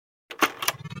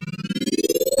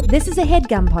This is a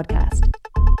HeadGum podcast.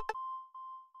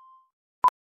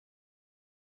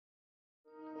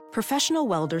 Professional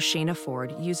welder Shayna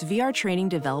Ford used VR training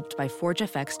developed by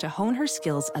ForgeFX to hone her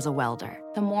skills as a welder.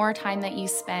 The more time that you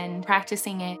spend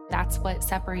practicing it, that's what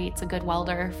separates a good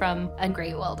welder from a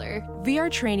great welder.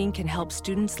 VR training can help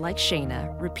students like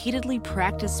Shayna repeatedly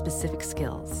practice specific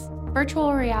skills.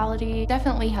 Virtual reality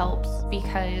definitely helps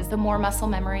because the more muscle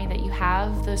memory that you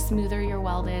have, the smoother your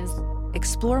weld is.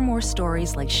 Explore more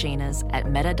stories like Shayna's at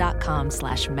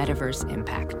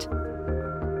meta.com/metaverseimpact.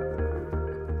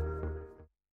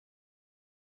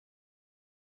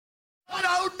 I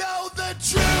don't know the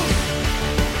truth.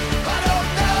 I don't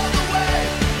know the way.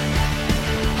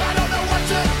 I don't know what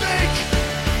to think.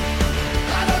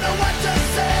 I don't know what to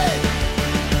say.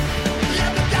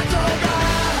 Yeah, but that's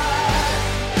alright.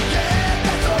 Yeah,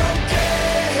 that's okay.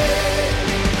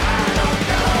 I don't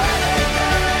know anything.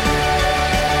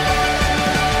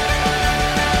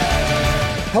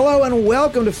 Hello and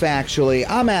welcome to Factually.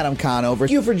 I'm Adam Conover.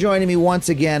 Thank you for joining me once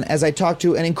again as I talk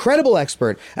to an incredible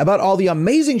expert about all the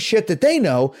amazing shit that they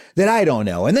know that I don't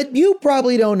know and that you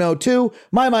probably don't know too.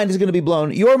 My mind is going to be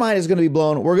blown. Your mind is going to be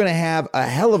blown. We're going to have a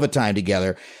hell of a time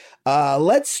together.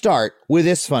 Let's start with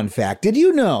this fun fact. Did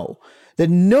you know that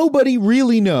nobody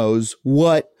really knows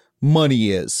what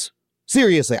money is?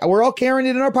 Seriously, we're all carrying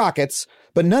it in our pockets,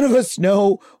 but none of us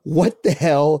know what the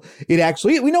hell it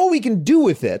actually is. We know what we can do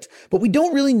with it, but we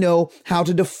don't really know how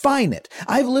to define it.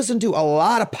 I've listened to a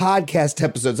lot of podcast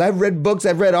episodes. I've read books,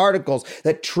 I've read articles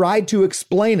that tried to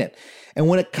explain it. And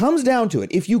when it comes down to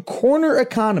it, if you corner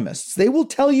economists, they will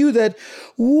tell you that,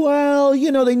 well,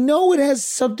 they know it has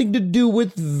something to do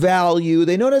with value.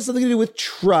 They know it has something to do with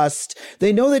trust.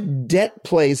 They know that debt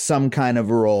plays some kind of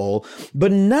role.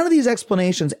 But none of these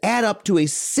explanations add up to a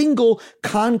single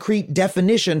concrete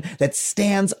definition that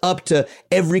stands up to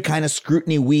every kind of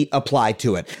scrutiny we apply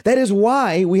to it. That is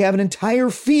why we have an entire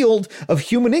field of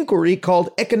human inquiry called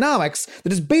economics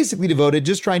that is basically devoted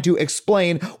just trying to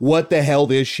explain what the hell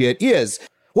this shit is.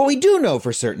 What we do know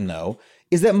for certain, though,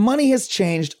 is that money has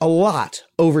changed a lot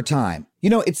over time.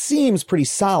 It seems pretty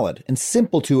solid and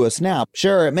simple to us now.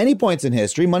 Sure, at many points in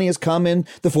history, money has come in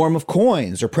the form of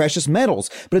coins or precious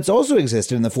metals, but it's also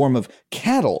existed in the form of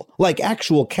cattle, like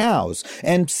actual cows,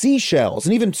 and seashells,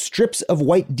 and even strips of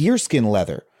white deerskin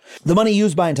leather. The money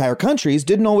used by entire countries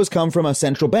didn't always come from a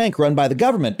central bank run by the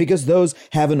government because those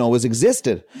haven't always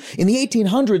existed. In the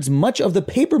 1800s, much of the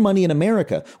paper money in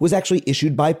America was actually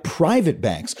issued by private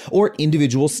banks or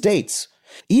individual states.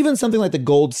 Even something like the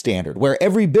gold standard, where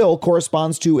every bill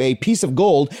corresponds to a piece of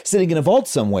gold sitting in a vault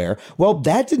somewhere, well,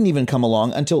 that didn't even come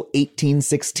along until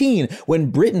 1816, when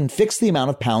Britain fixed the amount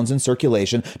of pounds in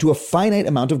circulation to a finite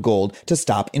amount of gold to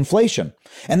stop inflation.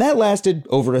 And that lasted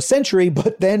over a century,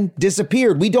 but then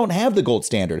disappeared. We don't have the gold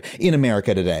standard in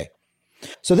America today.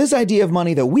 So this idea of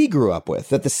money that we grew up with,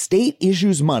 that the state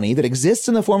issues money that exists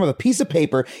in the form of a piece of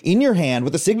paper in your hand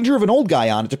with the signature of an old guy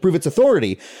on it to prove its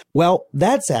authority, well,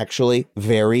 that's actually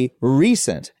very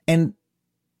recent. And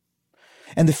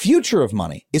the future of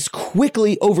money is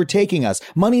quickly overtaking us.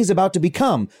 Money is about to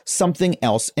become something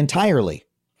else entirely.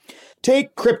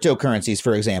 Take cryptocurrencies,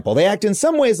 for example. They act in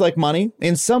some ways like money,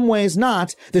 in some ways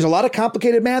not. There's a lot of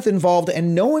complicated math involved,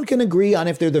 and no one can agree on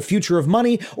if they're the future of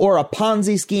money or a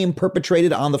Ponzi scheme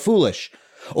perpetrated on the foolish.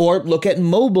 Or look at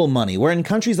mobile money, where in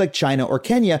countries like China or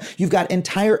Kenya, you've got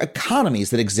entire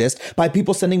economies that exist by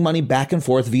people sending money back and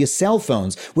forth via cell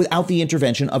phones without the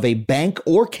intervention of a bank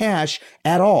or cash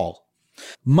at all.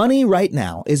 Money right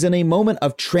now is in a moment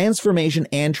of transformation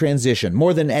and transition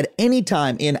more than at any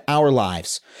time in our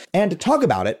lives. And to talk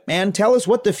about it and tell us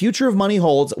what the future of money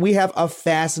holds, we have a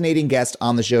fascinating guest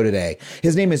on the show today.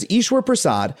 His name is Eswar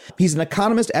Prasad. He's an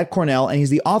economist at Cornell, and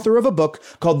he's the author of a book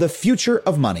called The Future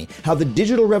of Money: How the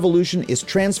Digital Revolution is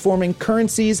Transforming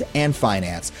Currencies and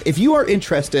Finance. If you are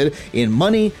interested in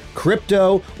money,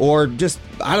 crypto, or just,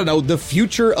 the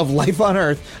future of life on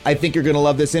Earth, I think you're going to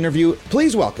love this interview.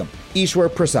 Please welcome Eswar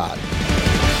Prasad.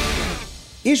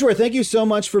 Eswar, thank you so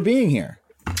much for being here.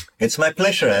 It's my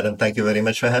pleasure, Adam. Thank you very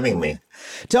much for having me.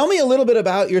 Tell me a little bit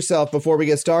about yourself before we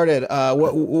get started.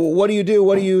 What do you do?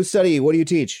 What do you study? What do you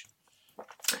teach?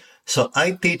 So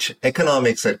I teach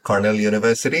economics at Cornell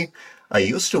University. I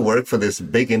used to work for this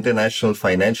big international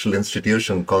financial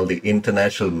institution called the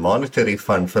International Monetary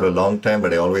Fund for a long time,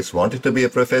 but I always wanted to be a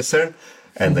professor.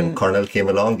 And then Cornell came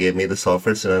along, gave me this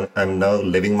offer, so I'm now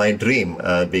living my dream,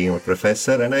 being a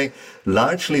professor. And I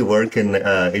largely work in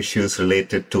issues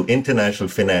related to international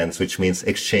finance, which means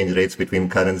exchange rates between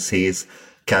currencies,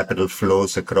 capital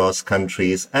flows across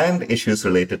countries, and issues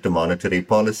related to monetary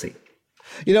policy.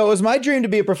 You know, it was my dream to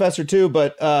be a professor too,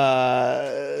 but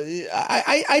I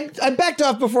backed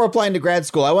off before applying to grad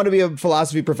school. I wanted to be a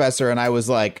philosophy professor, and I was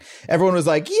like, everyone was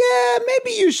like, yeah,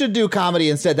 maybe you should do comedy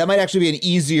instead. That might actually be an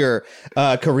easier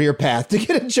career path to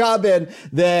get a job in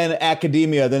than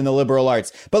academia, than the liberal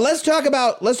arts. But let's talk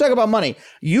about money.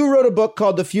 You wrote a book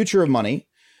called The Future of Money.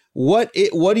 What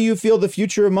do you feel the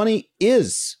future of money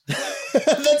is?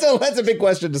 That's a big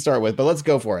question to start with, but let's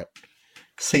go for it.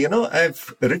 So,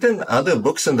 I've written other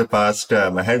books in the past.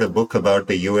 I had a book about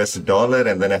the US dollar,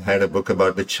 and then I had a book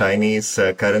about the Chinese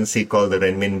currency called the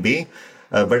renminbi.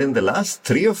 But in the last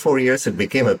 3 or 4 years, it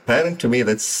became apparent to me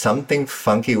that something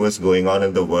funky was going on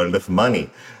in the world of money.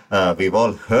 We've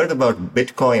all heard about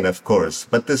Bitcoin, of course,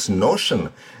 but this notion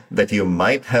that you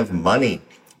might have money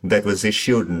that was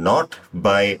issued not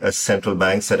by a central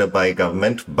bank set up by a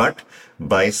government, but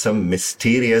by some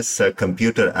mysterious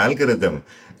computer algorithm,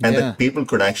 and that people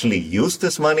could actually use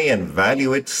this money and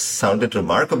value it, sounded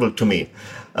remarkable to me.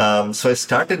 So I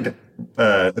started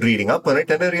reading up on it,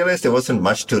 and I realized there wasn't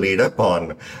much to read up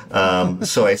on.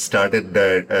 So I started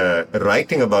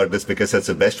writing about this because that's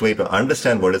the best way to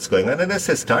understand what is going on. And as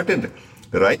I started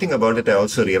writing about it, I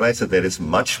also realized that there is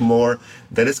much more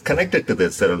that is connected to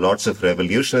this. There are lots of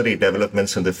revolutionary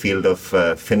developments in the field of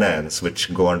finance,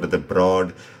 which go under the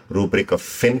broad rubric of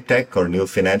fintech, or new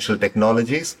financial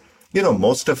technologies.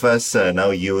 Most of us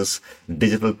now use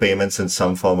digital payments in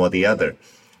some form or the other.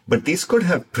 But these could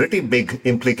have pretty big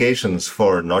implications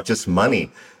for not just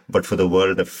money, but for the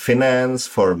world of finance,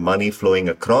 for money flowing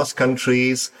across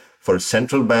countries, for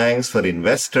central banks, for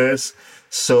investors.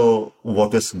 So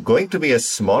what was going to be a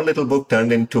small little book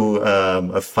turned into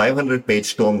a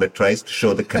 500-page tome that tries to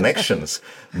show the connections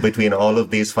between all of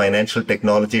these financial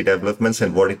technology developments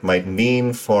and what it might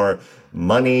mean for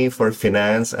money, for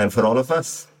finance, and for all of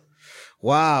us.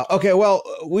 Wow. Okay. Well,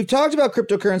 we've talked about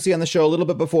cryptocurrency on the show a little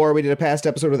bit before. We did a past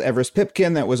episode with Everest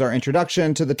Pipkin. That was our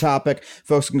introduction to the topic.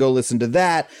 Folks can go listen to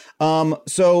that.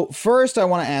 So first, I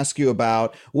want to ask you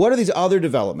about what are these other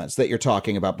developments that you're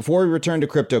talking about before we return to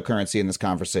cryptocurrency in this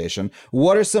conversation?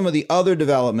 What are some of the other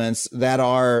developments that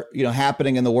are,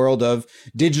 happening in the world of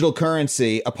digital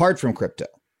currency apart from crypto?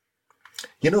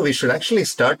 We should actually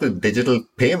start with digital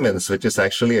payments, which is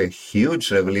actually a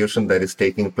huge revolution that is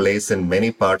taking place in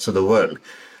many parts of the world.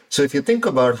 So if you think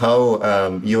about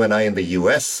how you and I in the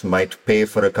US might pay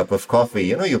for a cup of coffee,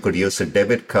 you could use a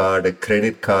debit card, a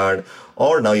credit card,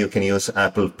 or now you can use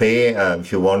Apple Pay.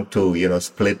 If you want to,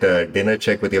 split a dinner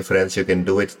check with your friends, you can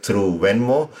do it through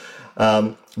Venmo.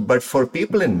 But for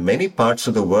people in many parts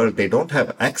of the world, they don't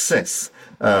have access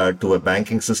to a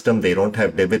banking system. They don't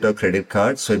have debit or credit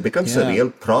cards. So it becomes a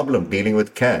real problem dealing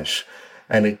with cash.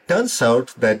 And it turns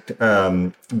out that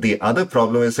the other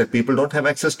problem is that people don't have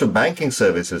access to banking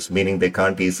services, meaning they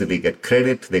can't easily get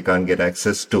credit. They can't get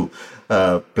access to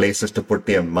places to put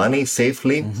their money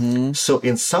safely. Mm-hmm. So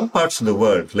in some parts of the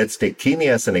world, let's take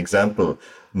Kenya as an example,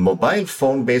 mobile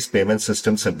phone-based payment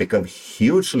systems have become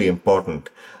hugely important.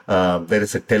 There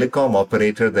is a telecom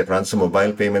operator that runs a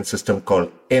mobile payment system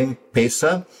called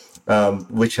M-Pesa,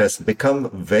 which has become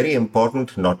very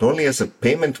important not only as a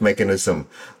payment mechanism,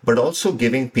 but also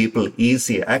giving people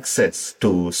easy access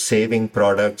to saving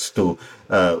products, to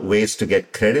ways to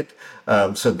get credit.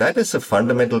 So that is a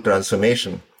fundamental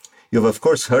transformation. You've, of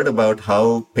course, heard about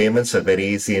how payments are very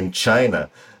easy in China.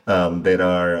 There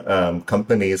are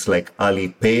companies like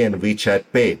Alipay and WeChat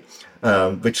Pay,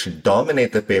 which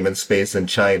dominate the payment space in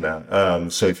China.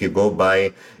 So if you go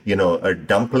buy, a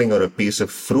dumpling or a piece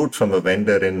of fruit from a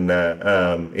vendor in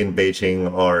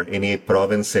Beijing or any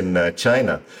province in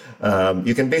China,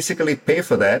 you can basically pay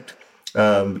for that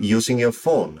using your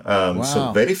phone. Wow.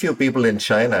 So very few people in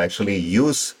China actually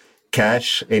use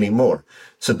cash anymore.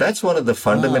 So that's one of the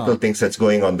fundamental things that's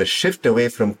going on, the shift away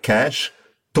from cash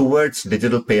towards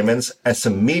digital payments as a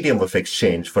medium of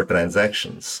exchange for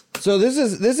transactions. So this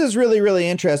is really, really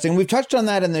interesting. We've touched on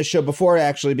that in this show before,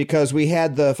 actually, because we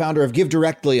had the founder of Give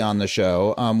Directly on the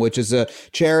show, which is a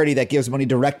charity that gives money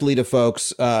directly to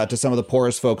folks, to some of the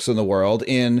poorest folks in the world,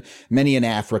 many in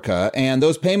Africa. And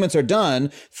those payments are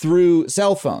done through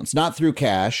cell phones, not through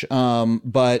cash,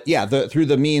 but through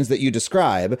the means that you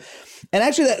describe. And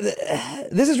actually,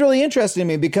 this is really interesting to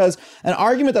me because an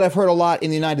argument that I've heard a lot in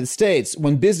the United States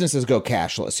when businesses go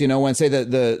cashless, when say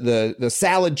the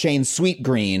salad chain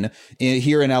Sweetgreen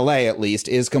here in LA, at least,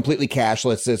 is completely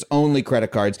cashless. It's only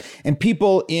credit cards. And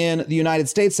people in the United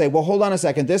States say, well, hold on a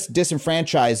second. This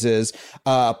disenfranchises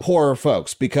poorer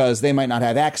folks because they might not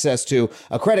have access to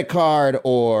a credit card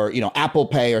or, Apple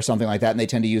Pay or something like that. And they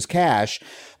tend to use cash.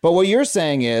 But what you're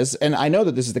saying is, and I know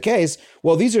that this is the case,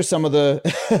 well, these are some of the,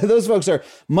 those folks are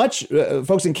much,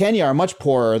 folks in Kenya are much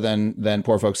poorer than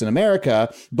poor folks in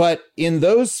America. But in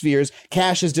those spheres,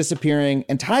 cash is disappearing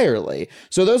entirely.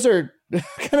 So those are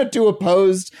kind of two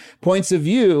opposed points of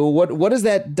view. What does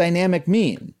that dynamic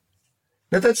mean?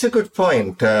 Now, that's a good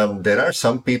point. There are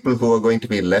some people who are going to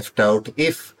be left out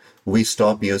if we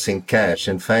stop using cash.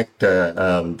 In fact,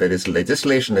 there is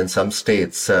legislation in some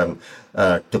states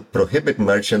to prohibit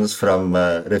merchants from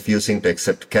refusing to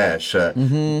accept cash.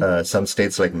 Some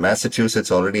states like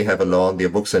Massachusetts already have a law on their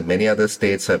books, and many other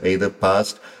states have either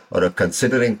passed or are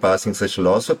considering passing such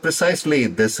laws for precisely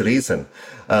this reason.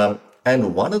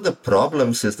 And one of the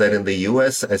problems is that in the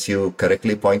US, as you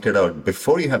correctly pointed out,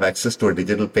 before you have access to a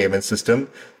digital payment system,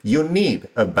 you need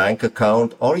a bank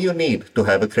account or you need to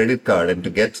have a credit card. And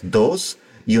to get those,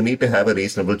 you need to have a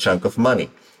reasonable chunk of money.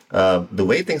 The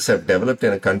way things have developed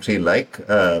in a country like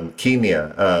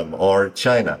Kenya or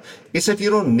China is that you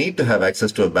don't need to have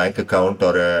access to a bank account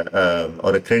or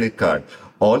a credit card.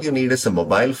 All you need is a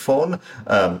mobile phone,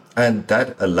 and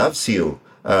that allows you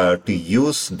to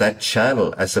use that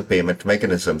channel as a payment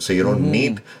mechanism. So you don't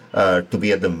need to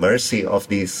be at the mercy of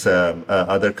these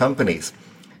other companies.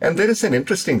 And there is an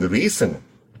interesting reason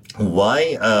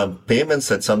why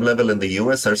payments at some level in the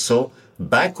US are so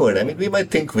backward. I mean, we might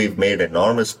think we've made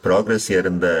enormous progress here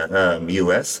in the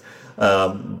US,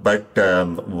 but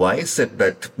why is it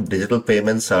that digital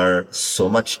payments are so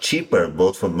much cheaper,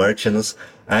 both for merchants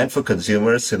and for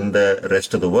consumers in the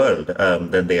rest of the world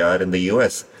than they are in the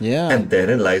US? Yeah. And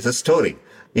therein lies a story.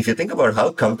 If you think about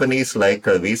how companies like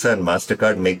Visa and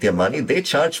MasterCard make their money, they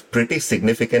charge pretty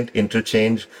significant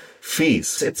interchange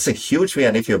fees. It's a huge fee.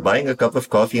 And if you're buying a cup of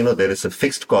coffee, there is a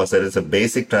fixed cost. There is a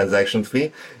basic transaction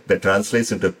fee that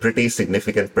translates into a pretty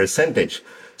significant percentage.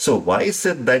 So why is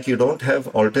it that you don't have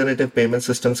alternative payment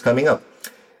systems coming up?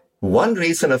 One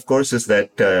reason, of course, is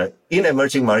that in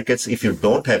emerging markets, if you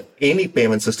don't have any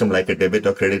payment system like a debit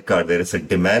or credit card, there is a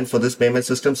demand for this payment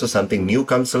system. So something new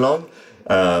comes along,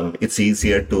 it's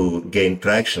easier to gain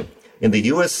traction. In the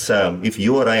US, if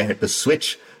you or I had to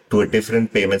switch to a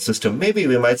different payment system, maybe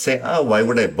we might say, why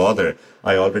would I bother?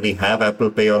 I already have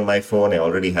Apple Pay on my phone. I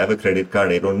already have a credit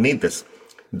card. I don't need this.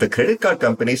 The credit card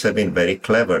companies have been very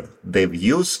clever. They've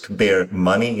used their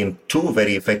money in two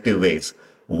very effective ways.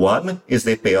 One is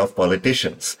they pay off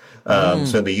politicians.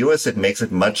 So in the US, it makes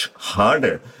it much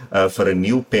harder for a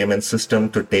new payment system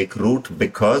to take root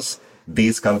because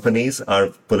these companies are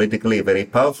politically very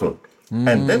powerful.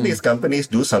 And then these companies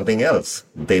do something else.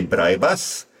 They bribe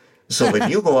us. So when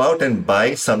you go out and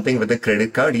buy something with a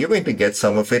credit card, you're going to get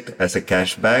some of it as a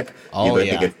cashback. You're going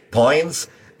to get points.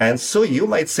 And so you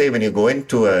might say when you go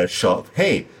into a shop,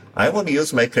 hey, I want to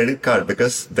use my credit card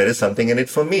because there is something in it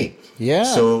for me. Yeah.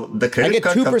 So the credit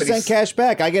card companies... I get 2% cash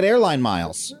back. I get airline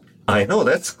miles. I know,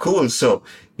 that's cool. So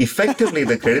effectively,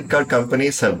 the credit card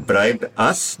companies have bribed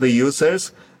us, the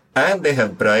users, and they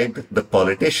have bribed the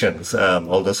politicians,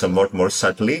 although somewhat more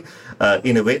subtly,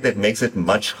 in a way that makes it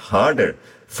much harder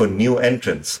for new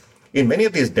entrants. In many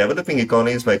of these developing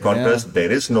economies, by contrast,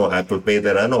 there is no Apple Pay.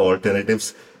 There are no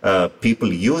alternatives.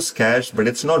 People use cash, but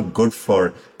it's not good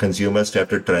for consumers to have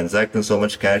to transact in so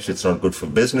much cash. It's not good for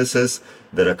businesses.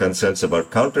 There are concerns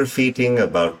about counterfeiting,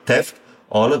 about theft.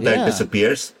 All of that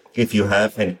disappears if you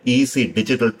have an easy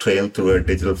digital trail through a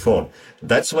digital phone.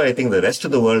 That's why I think the rest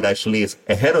of the world actually is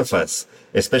ahead of us,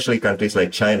 especially countries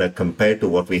like China, compared to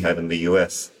what we have in the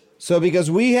US. So because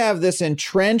we have this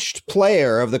entrenched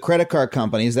player of the credit card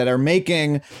companies that are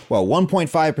making, 1.5%,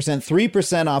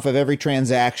 3% off of every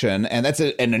transaction. And that's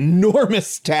an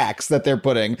enormous tax that they're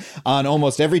putting on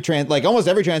almost every almost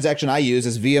every transaction I use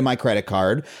is via my credit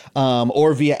card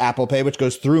or via Apple Pay, which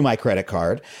goes through my credit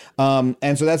card.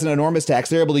 And so that's an enormous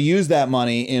tax. They're able to use that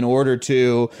money in order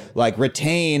to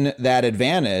retain that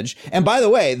advantage. And by the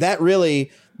way, that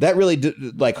really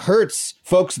hurts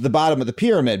folks at the bottom of the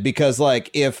pyramid, because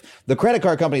if the credit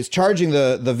card company is charging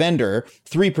the vendor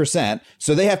 3%,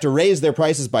 so they have to raise their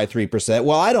prices by 3%.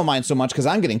 Well, I don't mind so much because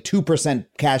I'm getting 2%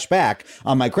 cash back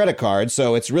on my credit card.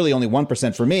 So it's really only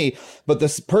 1% for me. But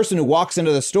this person who walks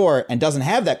into the store and doesn't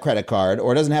have that credit card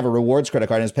or doesn't have a rewards credit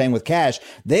card and is paying with cash,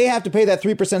 they have to pay that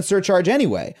 3% surcharge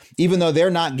anyway, even though they're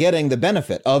not getting the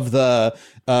benefit of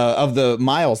the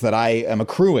miles that I am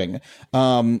accruing.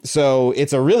 So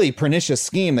it's a really pernicious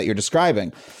scheme that you're describing.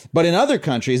 But in other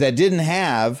countries that didn't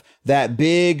have that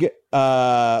big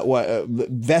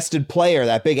vested player,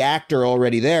 that big actor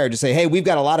already there to say, hey, we've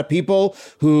got a lot of people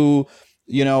who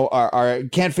are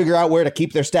can't figure out where to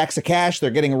keep their stacks of cash.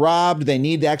 They're getting robbed. They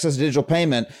need access to digital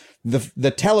payment.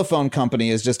 The telephone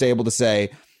company is just able to say,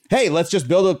 hey, let's just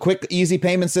build a quick, easy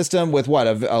payment system with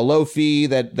a low fee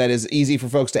that is easy for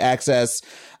folks to access.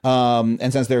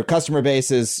 And since their customer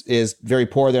base is very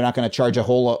poor, they're not going to charge a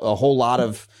whole lot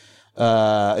of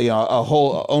a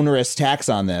whole onerous tax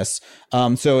on this.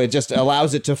 So it just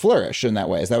allows it to flourish in that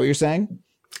way. Is that what you're saying?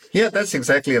 Yeah, that's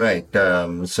exactly right.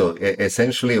 So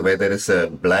essentially, where there is a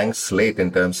blank slate in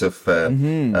terms of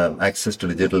access to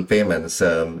digital payments,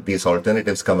 these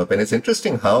alternatives come up. And it's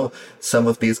interesting how some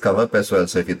of these come up as well.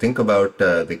 So if you think about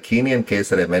the Kenyan case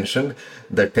that I mentioned,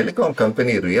 the telecom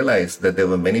company realized that there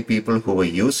were many people who were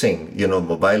using,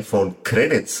 mobile phone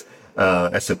credits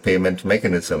as a payment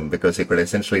mechanism, because you could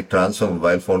essentially transfer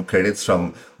mobile phone credits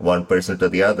from one person to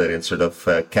the other instead of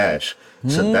cash.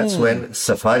 So that's when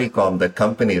Safaricom, that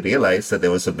company, realized that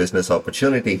there was a business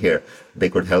opportunity here. They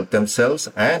could help themselves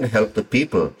and help the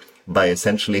people by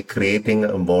essentially creating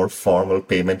a more formal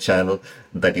payment channel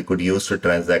that you could use to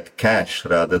transact cash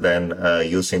rather than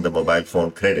using the mobile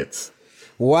phone credits.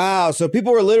 Wow. So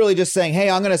people were literally just saying, hey,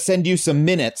 I'm going to send you some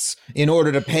minutes in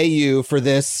order to pay you for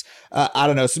this,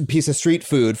 some piece of street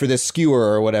food, for this skewer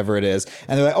or whatever it is.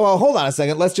 And they're like, oh, well, hold on a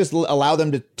second. Let's just allow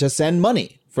them to send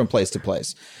money from place to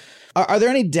place. Are there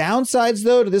any downsides,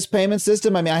 though, to this payment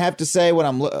system? I mean, I have to say, when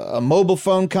I'm a mobile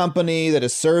phone company that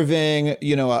is serving,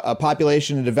 a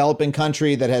population in a developing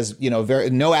country that has,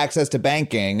 no access to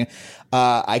banking,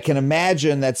 I can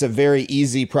imagine that's a very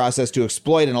easy process to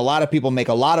exploit. And a lot of people make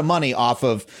a lot of money off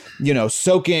of,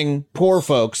 soaking poor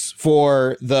folks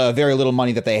for the very little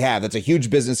money that they have. That's a huge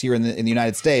business here in the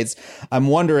United States. I'm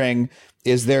wondering,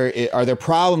 are there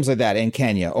problems like that in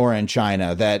Kenya or in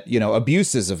China, that,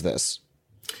 abuses of this?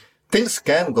 Things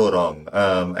can go wrong.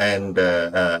 And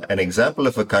an example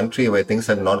of a country where things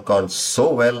have not gone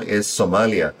so well is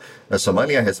Somalia.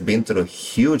 Somalia has been through a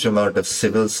huge amount of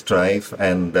civil strife,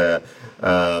 and,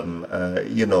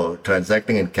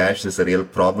 transacting in cash is a real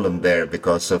problem there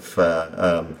because of,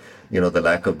 the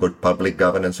lack of good public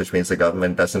governance, which means the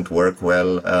government doesn't work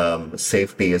well.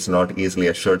 Safety is not easily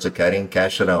assured. So carrying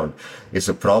cash around is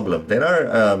a problem. There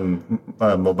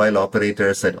are mobile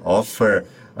operators that offer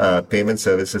payment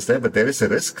services there, but there is a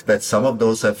risk that some of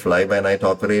those are fly-by-night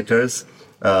operators,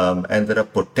 and there are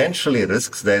potentially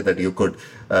risks there that you could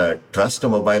trust a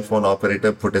mobile phone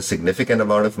operator, put a significant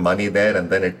amount of money there, and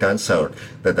then it turns out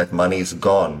that money is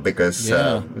gone because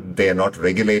they are not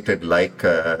regulated like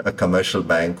a commercial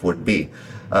bank would be.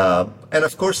 And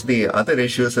of course, the other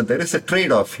issue is that there is a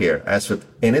trade-off here. As with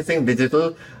anything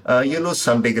digital, you lose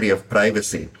some degree of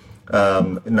privacy.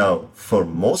 Now, for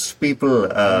most people,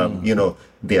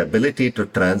 the ability to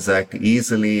transact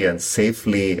easily and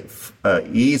safely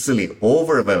easily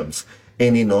overwhelms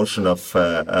any notion of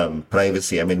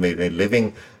privacy. I mean, when you're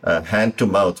living hand to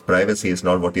mouth, privacy is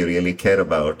not what you really care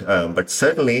about. But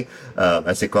certainly,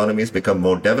 as economies become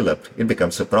more developed, it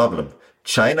becomes a problem.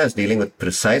 China is dealing with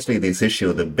precisely this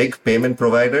issue. The big payment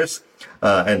providers,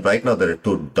 and right now there are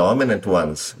two dominant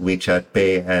ones, WeChat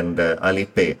Pay and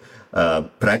Alipay.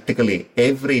 Practically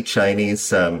every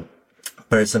Chinese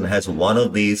person has one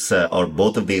of these or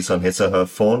both of these on his or her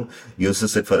phone,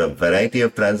 uses it for a variety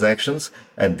of transactions,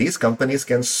 and these companies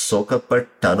can soak up a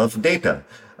ton of data.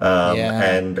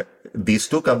 And these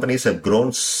two companies have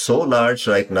grown so large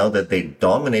right now that they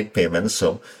dominate payments.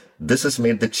 So this has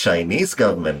made the Chinese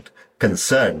government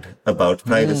concerned about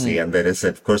privacy. And there is,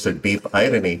 of course, a deep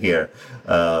irony here.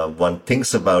 One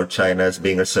thinks about China as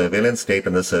being a surveillance state,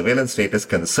 and the surveillance state is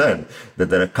concerned that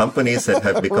there are companies that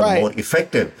have become more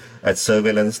effective at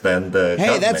surveillance than the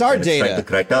government. That's our data. Trying to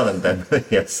crack down on them.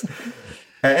 Yes.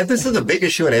 And this is a big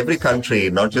issue in every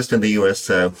country, not just in the US.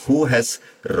 Who has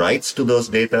rights to those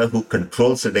data? Who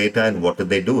controls the data? And what do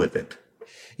they do with it?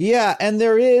 Yeah. And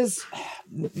there is,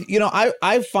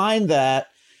 I find that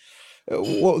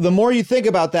the more you think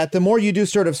about that, the more you do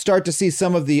sort of start to see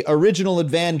some of the original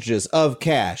advantages of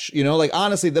cash.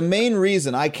 Honestly, the main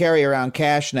reason I carry around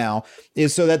cash now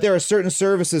is so that there are certain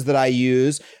services that I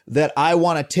use that I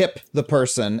want to tip the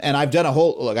person. And I've done a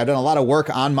lot of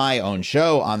work on my own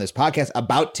show, on this podcast,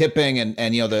 about tipping and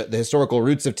the historical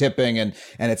roots of tipping. And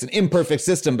it's an imperfect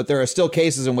system, but there are still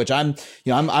cases in which I'm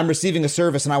receiving a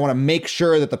service and I want to make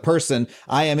sure that the person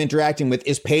I am interacting with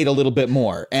is paid a little bit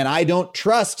more. And I don't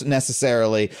trust necessarily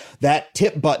that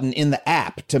tip button in the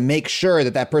app to make sure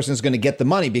that person is going to get the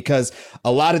money, because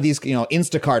a lot of these,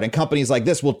 Instacart and companies like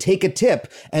this will take a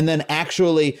tip and then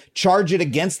actually charge it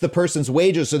against the person's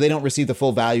wages so they don't receive the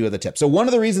full value of the tip. So one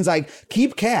of the reasons I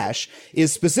keep cash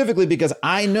is specifically because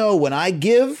I know when I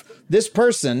give this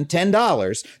person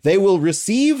 $10, they will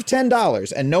receive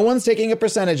 $10 and no one's taking a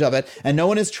percentage of it and no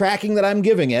one is tracking that I'm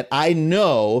giving it. I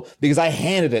know because I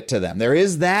handed it to them. There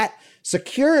is that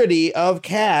security of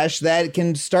cash that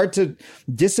can start to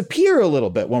disappear a little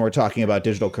bit when we're talking about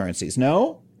digital currencies.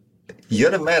 No?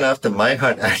 You're a man after my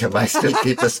heart, Adam. I still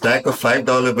keep a stack of $5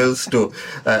 bills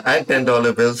and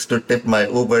 $10 bills to tip my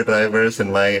Uber drivers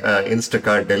and my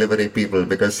Instacart delivery people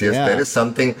because, there is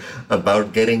something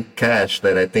about getting cash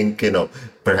that I think,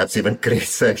 perhaps even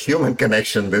creates a human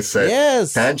connection, this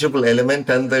tangible element,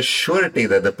 and the surety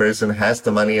that the person has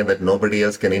the money and that nobody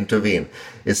else can intervene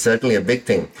is certainly a big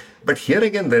thing. But here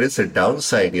again, there is a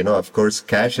downside. Of course,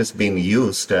 cash is being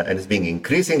used and is being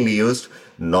increasingly used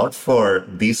not for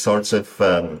these sorts of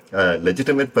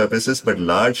legitimate purposes, but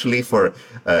largely for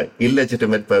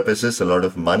illegitimate purposes. A lot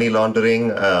of money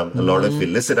laundering, a lot of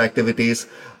illicit activities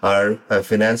are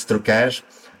financed through cash.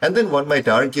 And then one might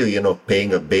argue,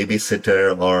 paying a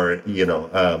babysitter or,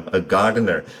 a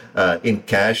gardener in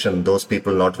cash and those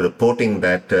people not reporting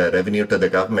that revenue to the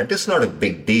government is not a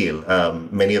big deal.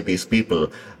 Many of these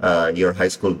people, your high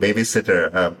school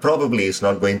babysitter probably is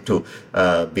not going to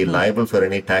be liable for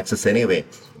any taxes anyway.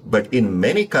 But in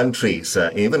many countries,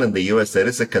 even in the US, there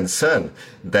is a concern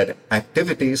that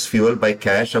activities fueled by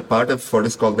cash are part of what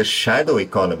is called the shadow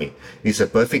economy. These are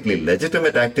perfectly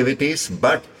legitimate activities,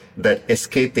 but that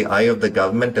escape the eye of the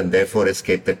government and therefore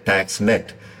escape the tax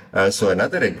net. So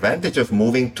another advantage of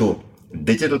moving to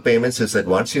digital payments is that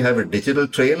once you have a digital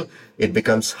trail, it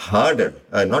becomes harder,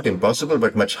 not impossible,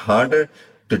 but much harder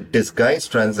to disguise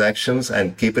transactions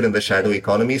and keep it in the shadow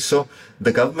economy. So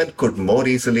the government could more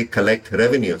easily collect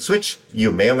revenues, which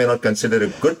you may or may not consider a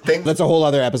good thing. That's a whole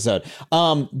other episode.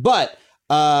 So,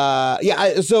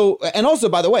 and also,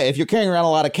 by the way, if you're carrying around a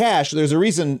lot of cash, there's a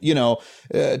reason,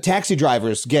 taxi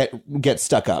drivers get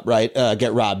stuck up, right?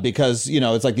 Get robbed because,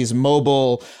 it's like these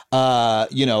mobile,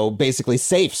 basically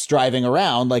safes driving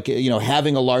around, like,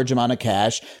 having a large amount of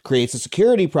cash creates a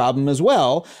security problem as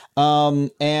well. So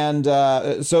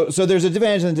there's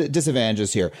advantages and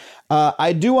disadvantages here.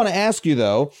 I do want to ask you,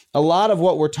 though, a lot of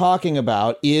what we're talking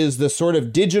about is the sort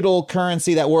of digital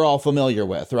currency that we're all familiar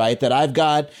with, right? That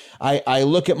I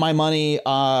look at my money,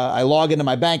 I log into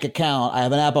my bank account, I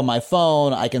have an app on my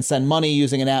phone, I can send money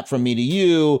using an app from me to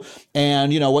you.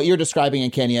 And, what you're describing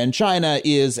in Kenya and China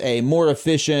is a more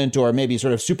efficient or maybe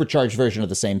sort of supercharged version of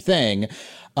the same thing.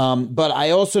 But I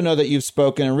also know that you've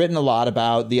spoken and written a lot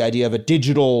about the idea of a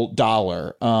digital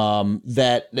dollar, and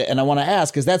I want to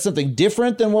ask, is that something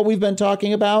different than what we've been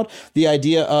talking about? The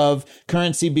idea of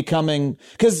currency becoming,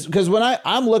 because when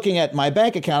I'm looking at my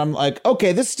bank account, I'm like,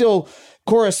 okay, this still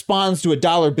corresponds to a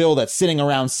dollar bill that's sitting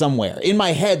around somewhere. In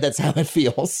my head, that's how it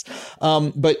feels.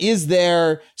 But is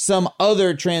there some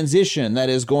other transition that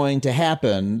is going to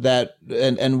happen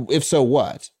and if so,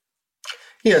 what?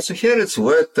 Yeah, so here it's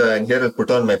worth, and here I'll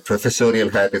put on my professorial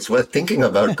hat, it's worth thinking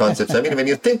about concepts. I mean, when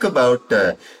you think about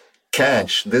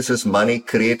cash, this is money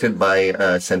created by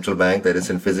a central bank that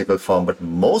is in physical form, but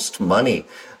most money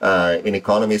in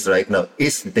economies right now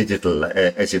is digital.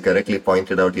 As you correctly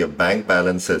pointed out, your bank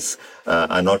balances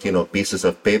are not, pieces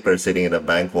of paper sitting in a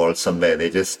bank vault somewhere. They're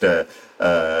just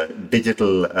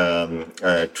digital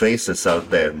traces out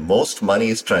there. Most money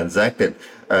is transacted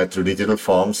through digital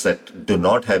forms that do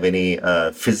not have any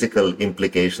physical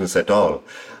implications at all.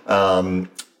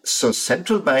 So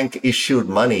central bank issued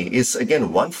money is,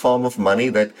 again, one form of money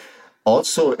that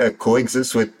also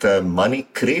coexists with money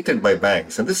created by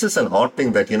banks. And this is an odd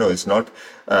thing that, is not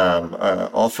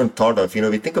often thought of.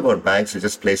 We think about banks as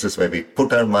just places where we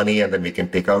put our money and then we can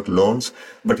take out loans.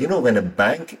 But, when a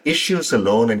bank issues a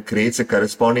loan and creates a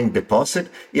corresponding deposit,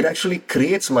 it actually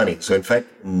creates money. So, in fact,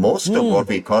 most of what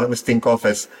we economists think of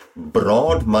as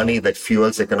broad money that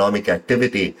fuels economic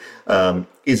activity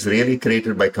is really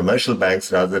created by commercial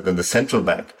banks rather than the central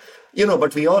bank.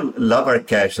 But we all love our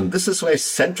cash. And this is why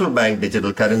central bank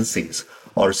digital currencies,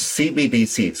 or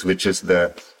CBDCs, which is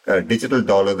the digital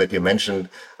dollar that you mentioned,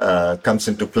 comes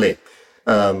into play.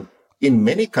 In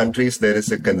many countries, there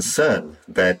is a concern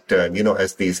that,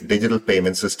 as these digital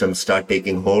payment systems start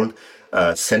taking hold,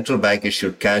 central bank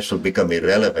issued cash will become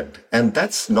irrelevant. And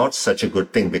that's not such a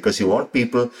good thing because you want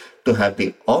people to have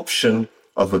the option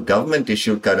of a government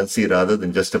issued currency rather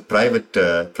than just a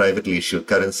privately issued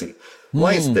currency.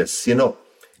 Why is this?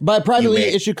 By privately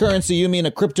issued currency, you mean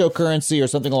a cryptocurrency or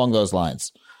something along those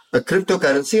lines? A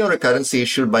cryptocurrency or a currency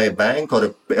issued by a bank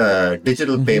or a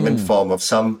digital payment form of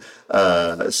some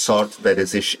sort that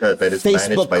is Facebook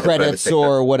managed by the private credits sector.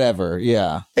 or whatever.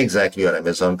 Yeah. Exactly, or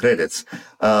Amazon credits.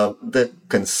 The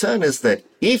concern is that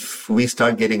if we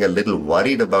start getting a little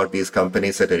worried about these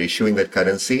companies that are issuing that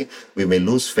currency, we may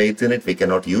lose faith in it. We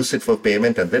cannot use it for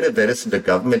payment. And then if there isn't a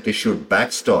government-issued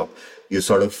backstop, you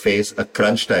sort of face a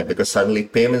crunch time because suddenly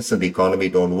payments in the economy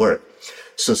don't work.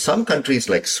 So some countries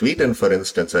like Sweden, for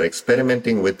instance, are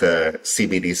experimenting with a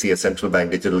CBDC, a central bank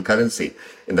digital currency.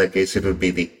 In that case, it would be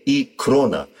the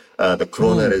e-krona. The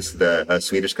krona is the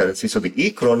Swedish currency. So the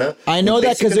e-krona. I know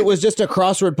that because it was just a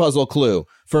crossword puzzle clue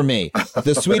for me.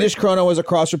 The Swedish krona was a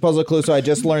crossword puzzle clue. So I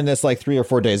just learned this like 3 or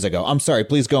 4 days ago. I'm sorry.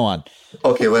 Please go on.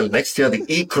 Okay, well, next year the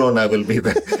e-krona will be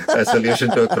the solution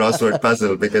to a crossword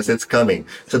puzzle because it's coming.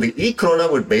 So the e-krona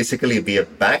would basically be a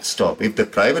backstop. If the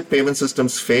private payment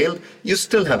systems fail, you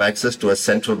still have access to a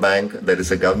central bank that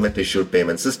is a government-issued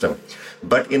payment system.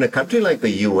 But in a country like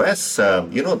the US,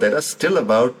 there are still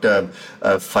about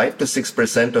 5 to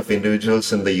 6% of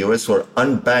individuals in the US who are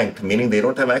unbanked, meaning they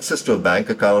don't have access to a bank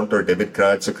account or debit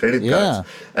cards or credit cards.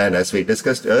 And as we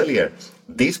discussed earlier,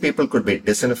 these people could be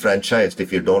disenfranchised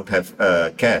if you don't have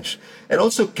cash. And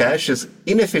also cash is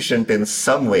inefficient in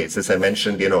some ways. As I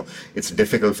mentioned, it's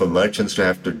difficult for merchants to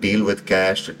have to deal with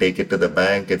cash, to take it to the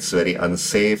bank. It's very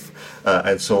unsafe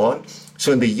and so on.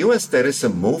 So in the US, there is a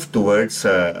move towards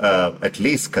at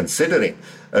least considering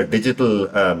a digital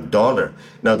dollar.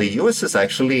 Now, the US is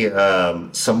actually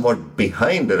somewhat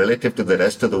behind relative to the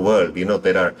rest of the world.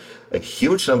 There are a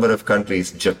huge number of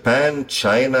countries, Japan,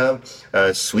 China,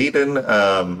 Sweden,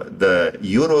 the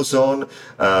Eurozone,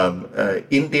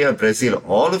 India, Brazil,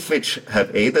 all of which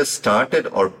have either started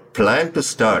or plan to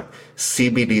start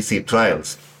CBDC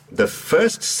trials. The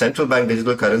first central bank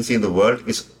digital currency in the world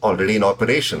is already in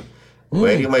operation.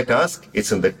 Where, you might ask?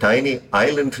 It's in the tiny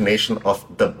island nation of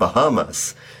the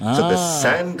Bahamas. So the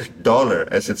sand dollar,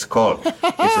 as it's called, is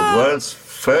the world's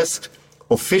first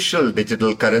official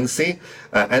digital currency.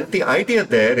 And the idea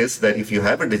there is that if you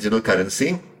have a digital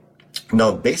currency,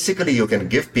 now basically you can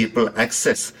give people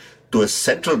access to a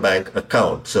central bank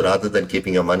account. So rather than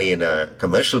keeping your money in a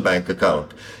commercial bank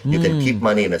account, you can keep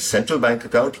money in a central bank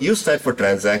account, use that for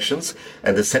transactions,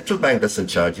 and the central bank doesn't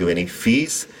charge you any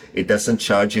fees. It doesn't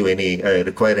charge you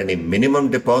require any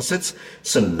minimum deposits.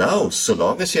 So now, so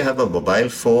long as you have a mobile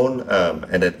phone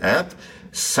and an app,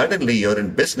 suddenly you're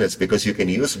in business because you can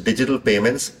use digital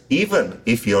payments even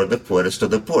if you're the poorest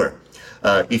of the poor.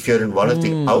 If you're in one of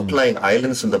the outlying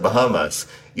islands in the Bahamas,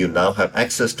 you now have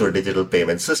access to a digital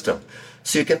payment system.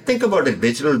 So you can think about a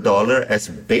digital dollar as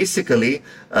basically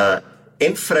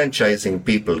enfranchising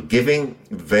people, giving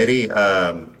very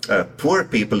poor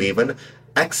people even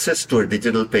access to a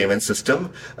digital payment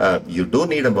system. You do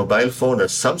need a mobile phone or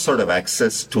some sort of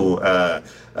access to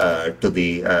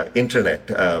the internet.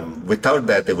 Without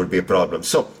that, there would be a problem.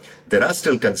 So there are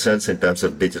still concerns in terms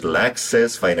of digital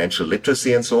access, financial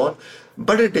literacy, and so on.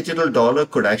 But a digital dollar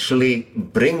could actually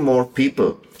bring more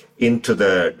people into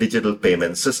the digital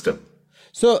payment system.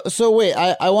 So wait,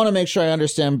 I want to make sure I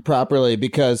understand properly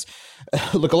because,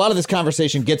 look, a lot of this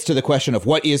conversation gets to the question of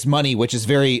what is money, which is a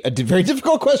very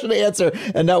difficult question to answer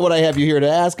and not what I have you here to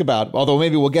ask about, although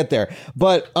maybe we'll get there.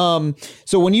 But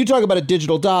so when you talk about a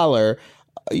digital dollar,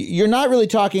 you're not really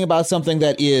talking about something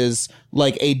that is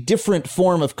like a different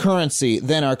form of currency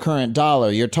than our current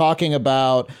dollar. You're talking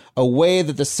about a way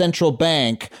that the central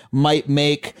bank might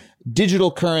make digital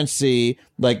currency,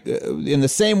 like in the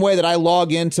same way that I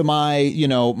log into my,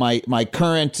 my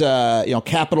current,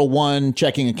 Capital One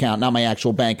checking account, not my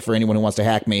actual bank for anyone who wants to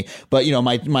hack me, but,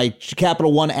 my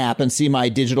Capital One app and see my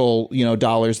digital,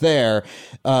 dollars there.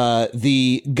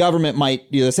 The government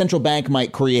the central bank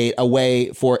might create a way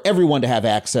for everyone to have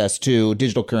access to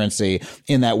digital currency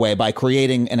in that way by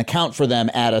creating an account for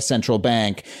them at a central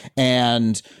bank.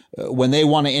 And when they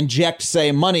want to inject,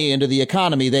 say, money into the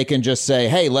economy, they can just say,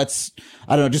 hey, let's,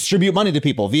 distribute money to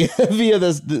people via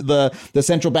the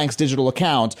central bank's digital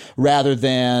account rather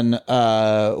than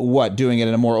doing it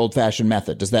in a more old fashioned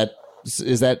method. Is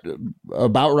that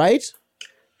about right?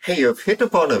 Hey, you've hit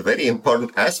upon a very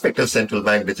important aspect of central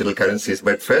bank digital currencies.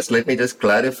 But first, let me just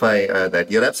clarify that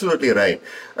you're absolutely right.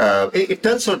 It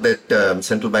turns out that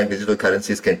central bank digital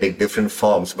currencies can take different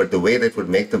forms, but the way that would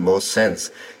make the most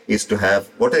sense is to have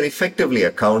what are effectively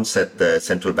accounts at the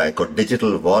central bank or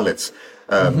digital wallets.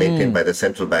 maintained by the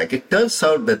central bank. It turns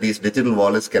out that these digital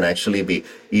wallets can actually be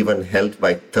even held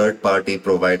by third-party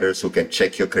providers who can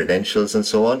check your credentials and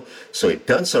so on. So it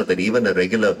turns out that even a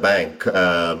regular bank,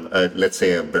 let's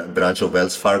say a branch of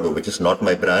Wells Fargo, which is not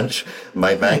my bank,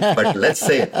 but let's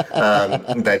say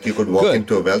that you could walk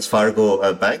into a Wells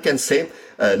Fargo bank and say,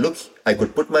 look, I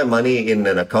could put my money in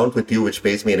an account with you which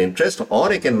pays me an interest,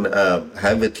 or I can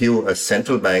have with you a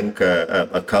central bank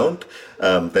account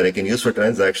that I can use for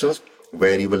transactions,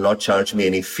 where you will not charge me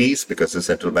any fees because the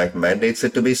central bank mandates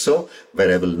it to be so,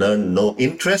 where I will earn no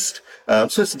interest.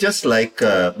 So it's just like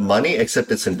money, except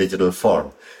it's in digital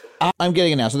form. I'm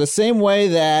getting it now. So the same way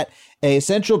that a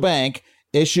central bank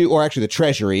or actually the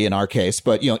Treasury in our case,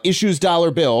 but, issues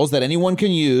dollar bills that anyone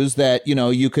can use that,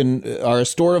 you can, are a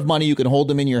store of money, you can hold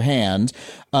them in your hand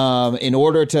in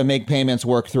order to make payments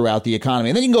work throughout the economy.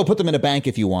 And then you can go put them in a bank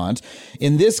if you want.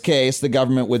 In this case, the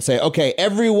government would say, okay,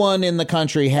 everyone in the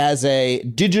country has a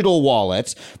digital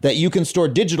wallet that you can store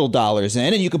digital dollars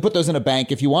in, and you can put those in a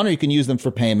bank if you want, or you can use them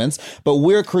for payments. But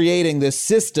we're creating this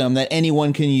system that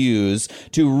anyone can use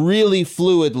to really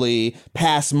fluidly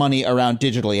pass money around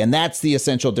digitally. And that's the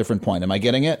essential different point. Am I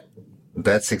getting it?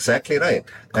 That's exactly right.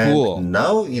 Cool. And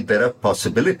now there are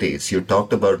possibilities. You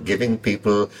talked about giving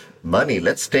people money.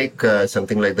 Let's take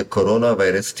something like the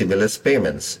coronavirus stimulus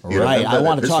payments. Right. I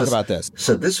want to talk about this.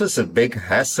 So this was a big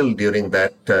hassle during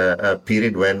that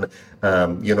period when,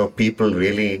 people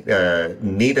really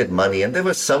needed money. And there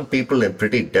were some people in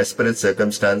pretty desperate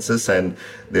circumstances, and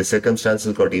the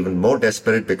circumstances got even more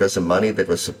desperate because the money that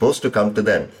was supposed to come to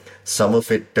them, some of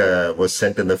it was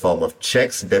sent in the form of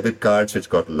checks, debit cards,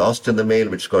 which got lost in the mail,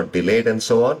 which got delayed, and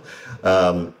so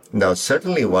on. Now,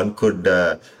 certainly one could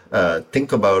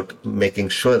think about making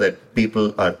sure that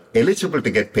people are eligible to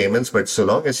get payments, but so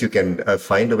long as you can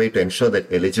find a way to ensure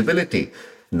that eligibility,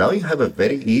 now you have a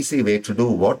very easy way to do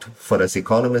what for us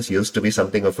economists used to be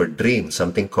something of a dream,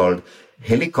 something called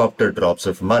helicopter drops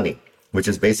of money, which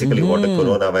is basically what a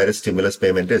coronavirus stimulus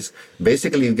payment is.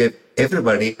 Basically, you give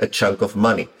everybody a chunk of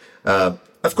money.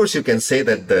 Of course, you can say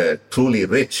that the truly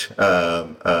rich,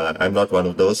 I'm not one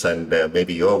of those, and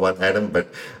maybe you're one, Adam, but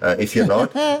if you're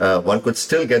not, one could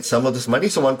still get some of this money.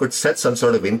 So one could set some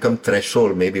sort of income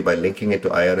threshold, maybe by linking it to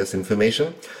IRS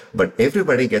information. But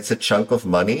everybody gets a chunk of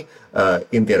money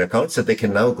in their accounts that they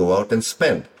can now go out and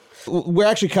spend. We're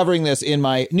actually covering this in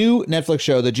my new Netflix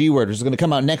show, The G Word, which is going to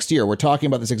come out next year. We're talking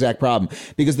about this exact problem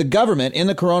because the government in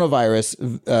the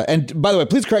coronavirus, and by the way,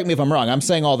 please correct me if I'm wrong. I'm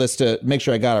saying all this to make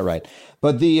sure I got it right.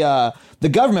 But the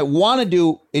government wanted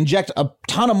to inject a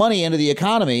ton of money into the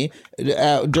economy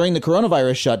during the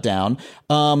coronavirus shutdown.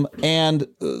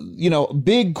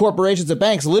 Big corporations and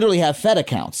banks literally have Fed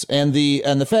accounts, and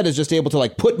the Fed is just able to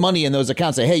put money in those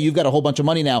accounts. Say, hey, you've got a whole bunch of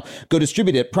money now. Go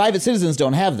distribute it. Private citizens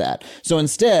don't have that. So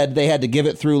instead, they had to give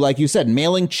it through, like you said,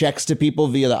 mailing checks to people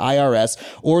via the IRS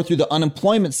or through the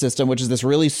unemployment system, which is this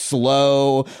really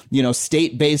slow,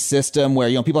 state-based system where,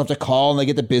 people have to call and they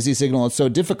get the busy signal. It's so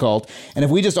difficult. And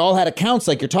if we just all had accounts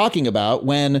like you're talking about,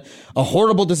 when a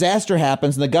horrible disaster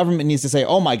happens and the government needs to say,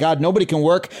 oh my God, nobody can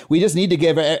work, we just need to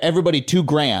give everybody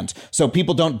 $2,000 so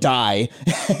people don't die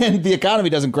and the economy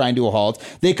doesn't grind to a halt,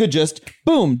 they could just,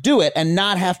 boom, do it and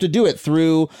not have to do it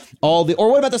through or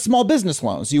what about the small business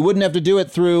loans? You wouldn't have to do it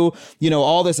through,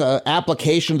 all this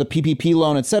application, the PPP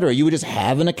loan, et cetera. You would just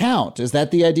have an account. Is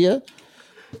that the idea?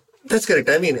 That's correct.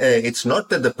 I mean, it's not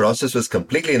that the process was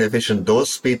completely inefficient.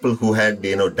 Those people who had,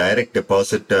 direct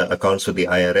deposit accounts with the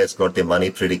IRS got their money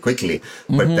pretty quickly.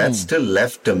 But that still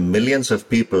left millions of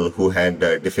people who had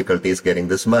difficulties getting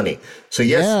this money. So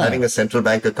yes, having a central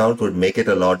bank account would make it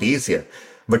a lot easier.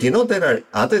 But there are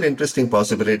other interesting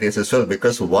possibilities as well,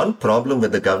 because one problem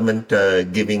with the government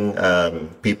giving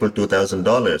people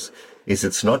 $2,000 is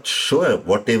it's not sure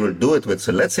what they will do it with.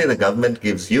 So let's say the government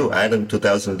gives you, Adam,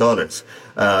 $2,000,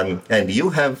 and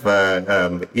you have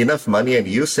enough money and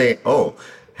you say, oh,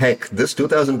 heck, this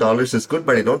 $2,000 is good,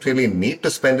 but I don't really need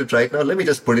to spend it right now. Let me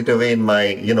just put it away in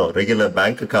my, regular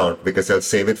bank account because I'll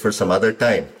save it for some other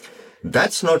time.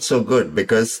 That's not so good,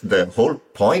 because the whole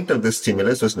point of this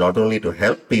stimulus was not only to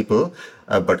help people,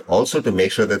 but also to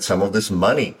make sure that some of this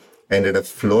money ended up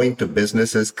flowing to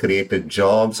businesses, created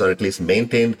jobs, or at least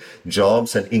maintained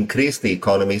jobs, and increased the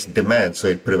economy's demand. So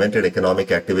it prevented economic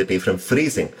activity from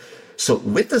freezing. So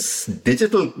with this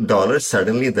digital dollar,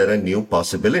 suddenly there are new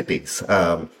possibilities.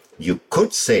 You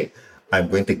could say, I'm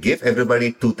going to give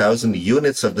everybody 2,000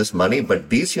 units of this money, but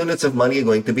these units of money are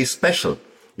going to be special.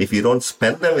 If you don't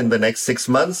spend them in the next 6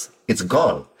 months, it's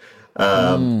gone.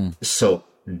 So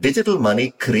digital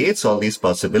money creates all these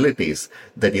possibilities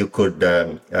that you could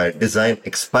design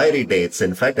expiry dates.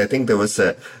 In fact, I think there was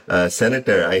a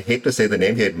senator, I hate to say the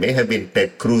name here, it may have been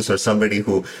Ted Cruz or somebody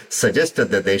who suggested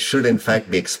that there should in fact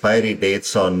be expiry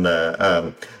dates on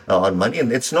money.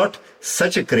 And it's not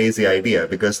such a crazy idea,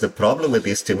 because the problem with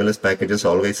these stimulus packages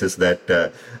always is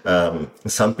that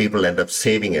some people end up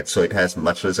saving it. So it has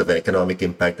much less of an economic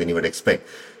impact than you would expect.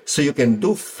 So you can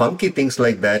do funky things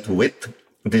like that with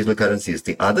digital currencies.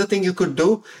 The other thing you could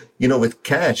do, with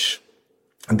cash,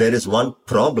 there is one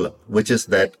problem, which is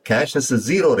that cash has a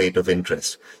zero rate of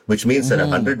interest, which means that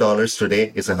 $100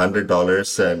 today is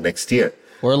 $100 next year.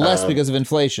 Or less because of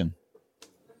inflation.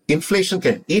 Inflation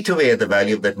can eat away at the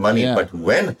value of that money, but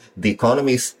when the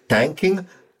economy is tanking,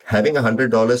 having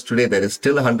 $100 today, there is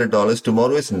still $100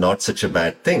 tomorrow is not such a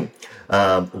bad thing.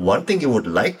 One thing you would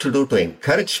like to do to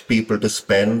encourage people to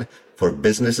spend, for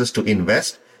businesses to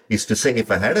invest, is to say, if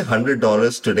I had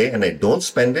 $100 today and I don't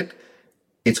spend it,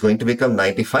 it's going to become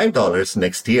 $95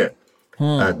 next year.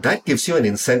 That gives you an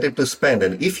incentive to spend.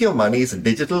 And if your money is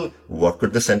digital, what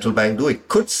could the central bank do? It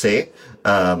could say,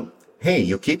 hey,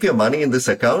 you keep your money in this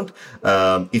account.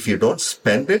 If you don't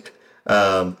spend it,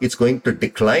 it's going to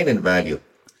decline in value.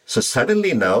 So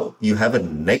suddenly now you have a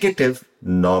negative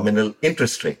nominal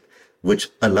interest rate, which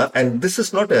and this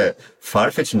is not a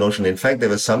far-fetched notion. In fact, there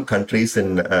were some countries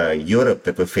in Europe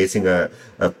that were facing a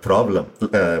problem.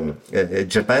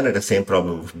 Japan had the same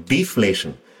problem of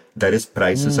deflation. That is,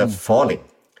 prices are falling.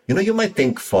 You might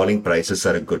think falling prices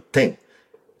are a good thing,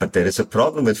 but there is a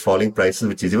problem with falling prices,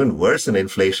 which is even worse than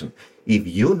inflation. If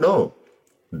you know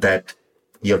that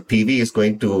your TV is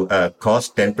going to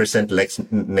cost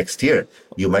 10% next year,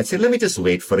 you might say, let me just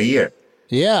wait for a year.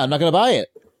 Yeah, I'm not going to buy it.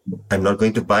 I'm not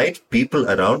going to buy it. People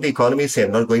around the economy say,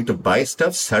 I'm not going to buy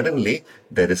stuff. Suddenly,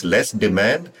 there is less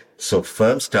demand. So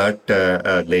firms start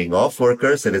laying off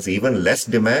workers. There is even less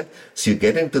demand. So you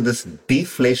get into this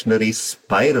deflationary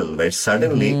spiral where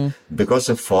suddenly, because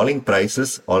of falling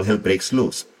prices, all hell breaks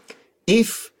loose.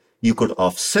 If you could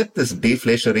offset this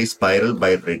deflationary spiral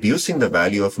by reducing the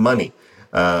value of money,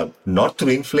 not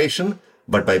through inflation,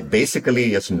 but by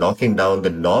basically just knocking down the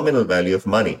nominal value of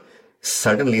money,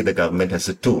 suddenly the government has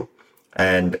a tool.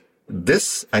 And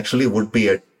this actually would be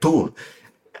a tool.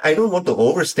 I don't want to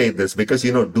overstate this because,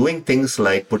 doing things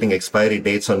like putting expiry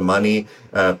dates on money,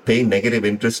 paying negative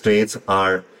interest rates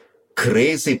are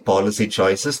crazy policy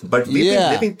choices, but we've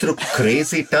been living through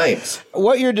crazy times.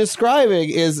 What you're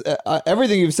describing is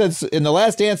everything you've said in the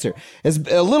last answer is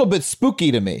a little bit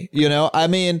spooky to me. I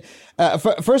mean,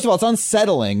 first of all, it's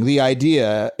unsettling, the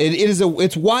idea.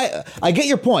 It's why I get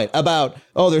your point about,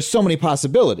 there's so many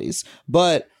possibilities,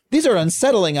 but these are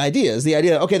unsettling ideas. The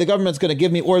idea, okay, the government's going to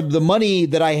give me, or the money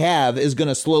that I have is going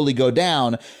to slowly go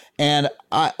down. And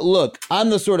I'm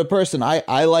the sort of person,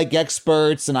 I like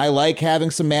experts and I like having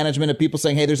some management of people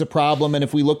saying, hey, there's a problem. And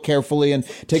if we look carefully and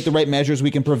take the right measures, we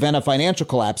can prevent a financial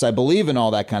collapse. I believe in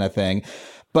all that kind of thing.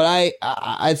 But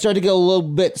I started to get a little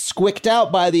bit squicked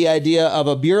out by the idea of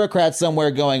a bureaucrat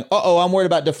somewhere going, I'm worried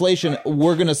about deflation.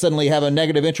 We're going to suddenly have a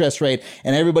negative interest rate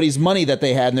and everybody's money that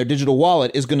they had in their digital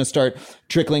wallet is going to start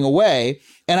trickling away.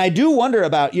 And I do wonder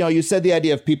about, you said the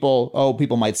idea of people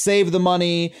might save the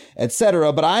money, et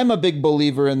cetera. But I'm a big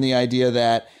believer in the idea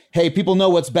that, hey, people know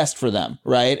what's best for them,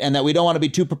 right? And that we don't want to be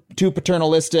too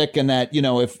paternalistic, and that,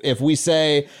 if we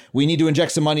say we need to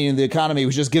inject some money into the economy,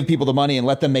 we just give people the money and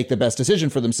let them make the best decision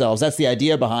for themselves. That's the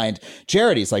idea behind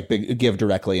charities like Give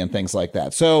Directly and things like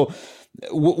that. So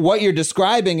what you're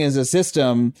describing is a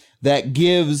system that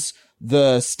gives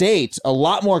the state a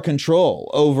lot more control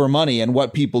over money and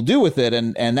what people do with it.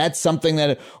 And that's something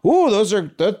that,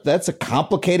 that's a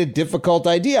complicated, difficult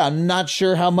idea. I'm not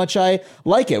sure how much I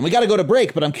like it. We got to go to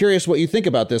break, but I'm curious what you think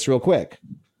about this real quick.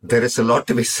 There is a lot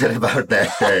to be said about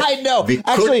that. I know. We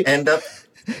could end up...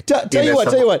 Tell you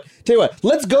what,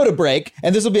 let's go to break,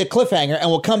 and this will be a cliffhanger, and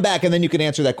we'll come back, and then you can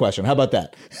answer that question. How about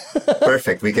that?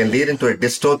 Perfect. We can lead into a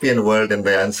dystopian world in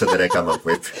the answer that I come up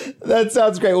with. That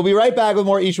sounds great. We'll be right back with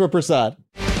more Eswar Prasad.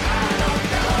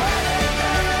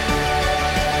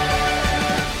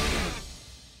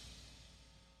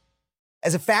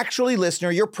 As a Factually listener,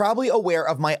 you're probably aware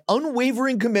of my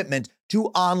unwavering commitment to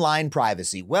online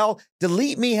privacy. Well,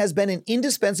 Delete Me has been an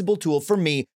indispensable tool for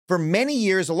me for many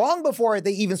years, long before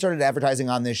they even started advertising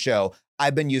on this show.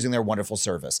 I've been using their wonderful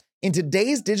service. In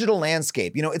today's digital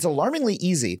landscape, it's alarmingly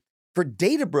easy for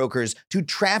data brokers to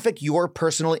traffic your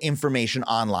personal information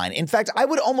online. In fact, I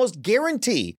would almost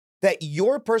guarantee that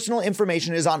your personal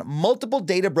information is on multiple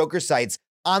data broker sites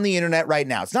on the internet right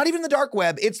now. It's not even the dark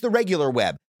web, it's the regular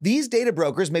web. These data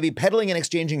brokers may be peddling and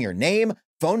exchanging your name,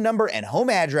 phone number, and home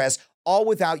address, all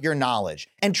without your knowledge.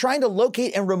 And trying to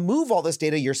locate and remove all this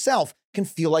data yourself can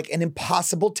feel like an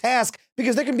impossible task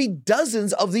because there can be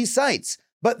dozens of these sites.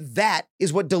 But that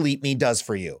is what Delete Me does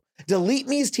for you. Delete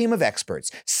Me's team of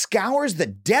experts scours the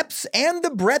depths and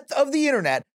the breadth of the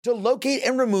internet to locate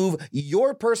and remove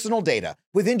your personal data.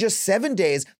 Within just 7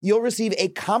 days, you'll receive a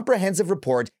comprehensive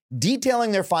report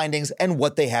detailing their findings and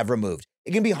what they have removed.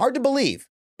 It can be hard to believe,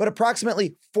 but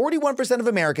approximately 41% of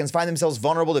Americans find themselves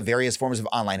vulnerable to various forms of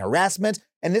online harassment,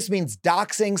 and this means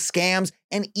doxing, scams,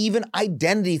 and even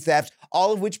identity theft,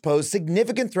 all of which pose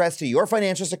significant threats to your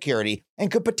financial security and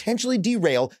could potentially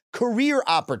derail career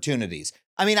opportunities.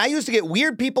 I mean, I used to get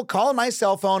weird people calling my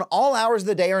cell phone all hours of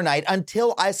the day or night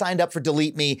until I signed up for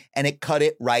Delete Me, and it cut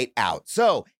it right out.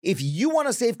 So if you want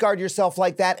to safeguard yourself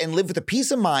like that and live with the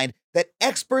peace of mind that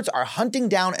experts are hunting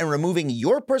down and removing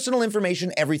your personal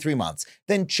information every 3 months,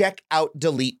 then check out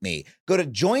Delete Me. Go to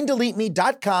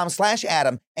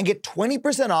joindeleteme.com/Adam and get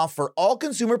 20% off for all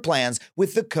consumer plans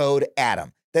with the code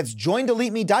Adam. That's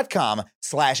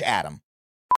joindeleteme.com/Adam.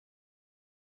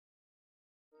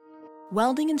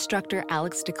 Welding instructor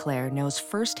Alex DeClaire knows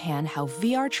firsthand how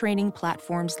VR training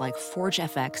platforms like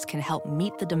ForgeFX can help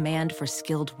meet the demand for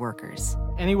skilled workers.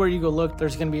 Anywhere you go look,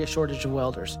 there's going to be a shortage of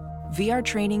welders. VR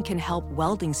training can help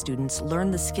welding students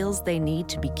learn the skills they need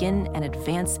to begin and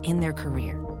advance in their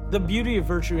career. The beauty of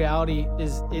virtual reality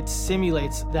is it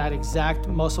simulates that exact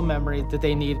muscle memory that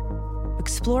they need.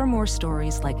 Explore more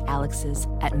stories like Alex's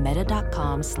at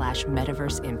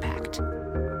meta.com/metaverseimpact.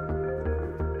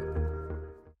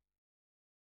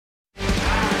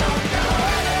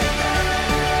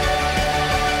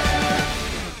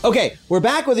 Okay, we're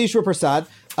back with Eswar Prasad.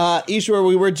 Eswar,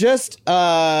 we were just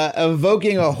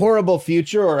evoking a horrible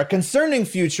future or a concerning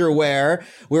future where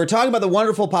we were talking about the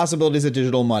wonderful possibilities of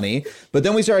digital money, but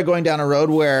then we started going down a road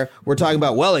where we're talking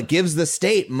about, well, it gives the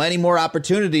state many more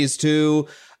opportunities to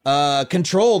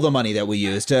control the money that we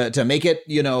use, to make it,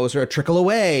 sort of trickle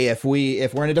away if we're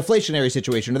in a deflationary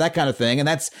situation or that kind of thing. And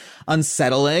that's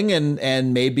unsettling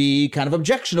and maybe kind of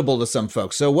objectionable to some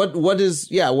folks. So what is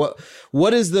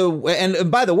the, and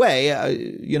by the way,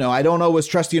 I don't always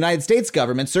trust the United States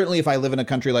government. Certainly if I live in a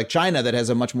country like China that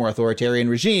has a much more authoritarian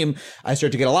regime, I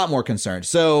start to get a lot more concerned.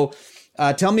 So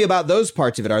tell me about those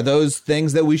parts of it. Are those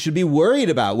things that we should be worried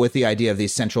about with the idea of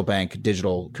these central bank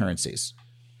digital currencies?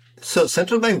 So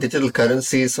central bank digital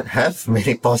currencies have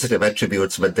many positive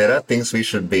attributes, but there are things we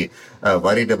should be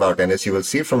worried about. And as you will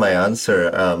see from my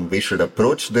answer, we should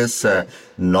approach this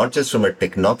not just from a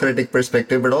technocratic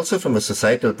perspective, but also from a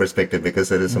societal perspective, because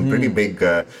there is some pretty big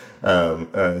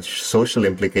social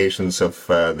implications of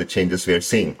the changes we are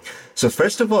seeing. So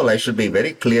first of all, I should be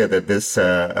very clear that this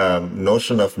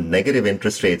notion of negative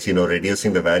interest rates,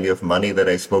 reducing the value of money that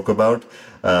I spoke about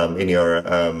in your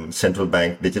central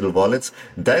bank digital wallets,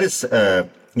 that is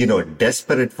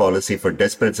desperate policy for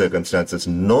desperate circumstances.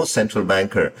 No central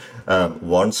banker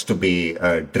wants to be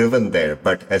driven there.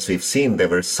 But as we've seen, there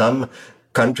were some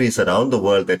countries around the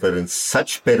world that were in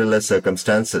such perilous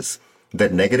circumstances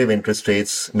that negative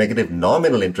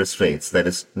nominal interest rates, that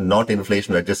is not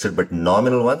inflation adjusted, but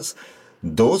nominal ones,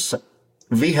 those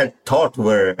we had thought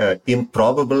were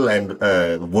improbable and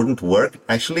wouldn't work.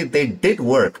 Actually, they did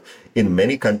work in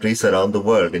many countries around the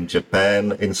world, in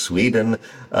Japan, in Sweden,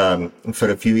 for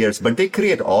a few years, but they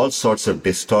create all sorts of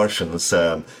distortions,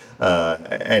 and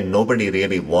nobody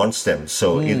really wants them.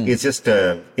 So it's just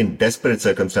in desperate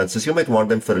circumstances, you might want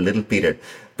them for a little period.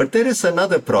 But there is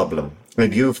another problem,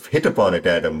 and you've hit upon it,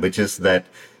 Adam, which is that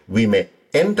we may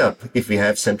end up, if we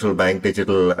have central bank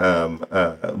digital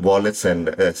wallets and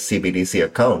CBDC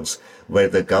accounts, where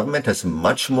the government has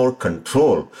much more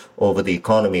control over the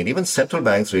economy, and even central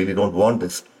banks really don't want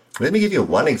this. Let me give you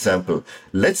one example.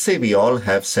 Let's say we all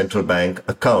have central bank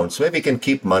accounts where we can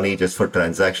keep money just for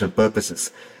transaction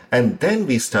purposes. And then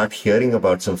we start hearing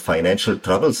about some financial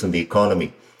troubles in the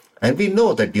economy. And we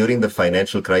know that during the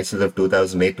financial crisis of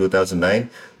 2008,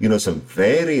 2009, some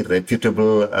very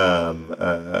reputable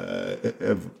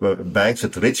banks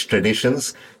with rich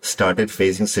traditions started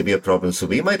facing severe problems. So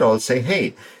we might all say,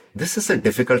 hey, this is a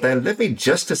difficult time. Let me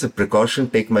just as a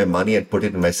precaution take my money and put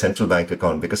it in my central bank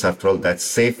account, because after all, that's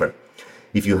safer.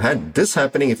 If you had this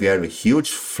happening, if you had a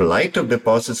huge flight of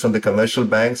deposits from the commercial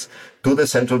banks to the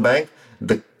central bank,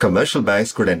 the commercial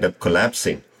banks could end up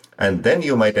collapsing. And then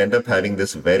you might end up having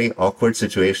this very awkward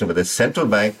situation where the central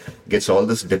bank gets all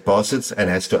these deposits and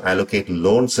has to allocate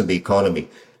loans in the economy.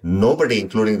 Nobody,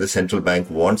 including the central bank,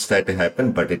 wants that to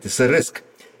happen, but it is a risk.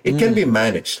 It can be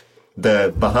managed.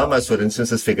 The Bahamas, for instance,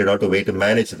 has figured out a way to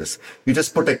manage this. You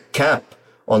just put a cap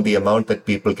on the amount that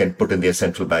people can put in their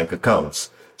central bank accounts.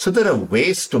 So there are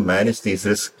ways to manage these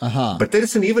risks, but there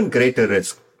is an even greater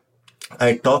risk.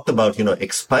 I talked about,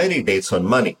 expiry dates on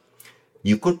money.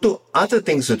 You could do other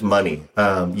things with money.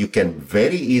 You can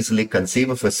very easily conceive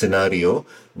of a scenario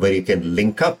where you can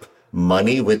link up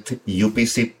money with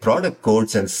UPC product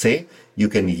codes and say you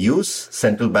can use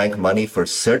central bank money for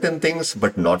certain things,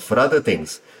 but not for other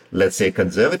things. Let's say a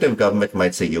conservative government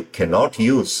might say you cannot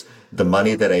use the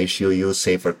money that I issue you,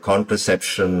 say, for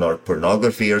contraception or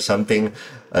pornography or something.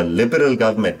 A liberal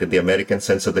government, in the American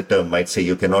sense of the term, might say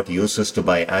you cannot use this to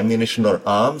buy ammunition or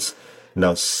arms.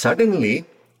 Now, suddenly,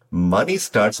 money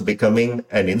starts becoming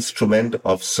an instrument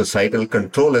of societal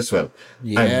control as well.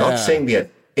 Yeah. I'm not saying we are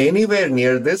anywhere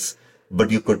near this, but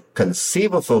you could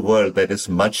conceive of a world that is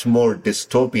much more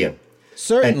dystopian.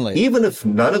 Certainly. And even if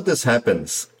none of this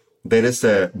happens, there is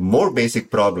a more basic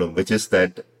problem, which is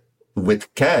that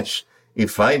with cash,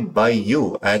 if I buy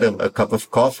you, Adam, a cup of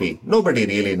coffee, nobody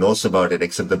really knows about it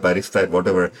except the barista at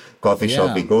whatever coffee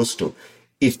shop he goes to.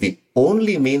 If the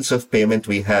only means of payment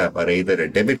we have are either a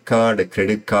debit card, a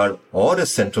credit card, or a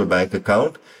central bank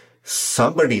account,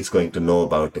 somebody is going to know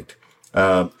about it.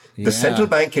 The central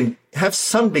bank can have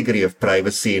some degree of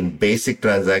privacy in basic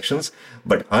transactions,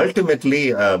 but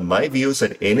ultimately, my view is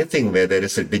that anything where there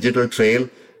is a digital trail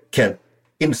can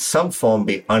in some form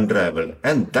be unraveled.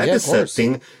 And that is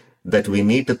something that we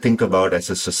need to think about as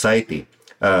a society.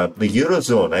 The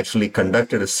Eurozone actually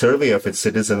conducted a survey of its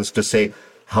citizens to say,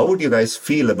 how would you guys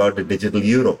feel about the digital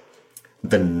euro?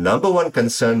 The number one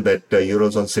concern that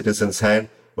Eurozone citizens had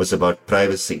was about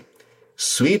privacy.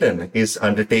 Sweden is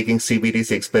undertaking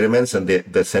CBDC experiments, and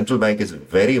the central bank is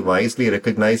very wisely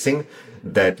recognizing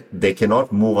that they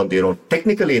cannot move on their own.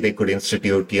 Technically, they could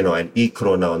institute, an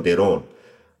e-krona on their own,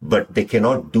 but they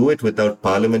cannot do it without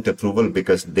parliament approval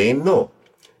because they know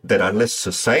that unless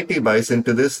society buys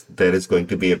into this, there is going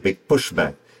to be a big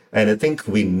pushback. And I think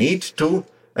we need to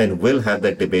and will have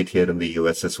that debate here in the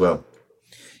US as well.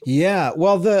 Yeah,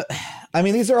 well,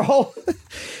 these are all,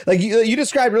 like you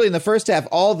described really in the first half,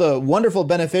 all the wonderful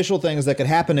beneficial things that could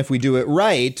happen if we do it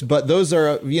right. But those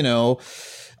are,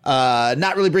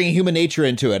 not really bringing human nature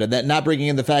into it, and that not bringing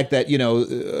in the fact that,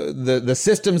 the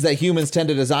systems that humans tend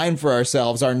to design for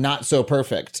ourselves are not so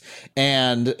perfect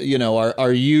and,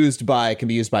 can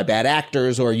be used by bad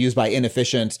actors or used by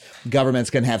inefficient governments,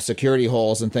 can have security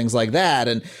holes and things like that.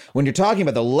 And when you're talking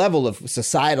about the level of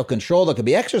societal control that could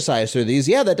be exercised through these,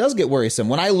 that does get worrisome.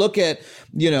 When I look at,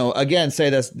 again,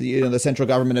 say this, the central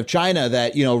government of China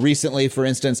that, recently, for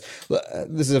instance,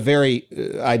 this is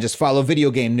I just follow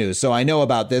video game news, so I know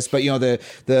about this, but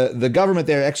the government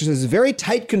there exercises very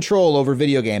tight control over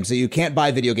video games. So you can't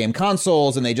buy video game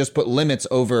consoles, and they just put limits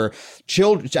over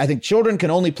children. I think children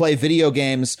can only play video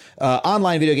games,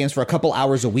 online video games, for a couple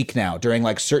hours a week now during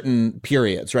like certain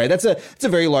periods, right? That's a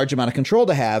very large amount of control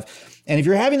to have. And if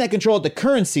you're having that control at the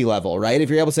currency level, right, if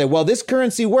you're able to say, well, this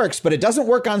currency works, but it doesn't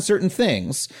work on certain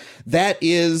things, that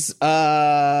is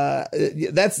that's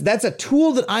a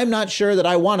tool that I'm not sure that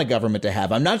I want a government to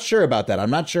have. I'm not sure about that.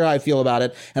 I'm not sure how I feel about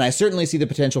it. And I certainly see the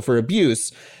potential for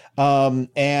abuse.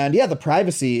 The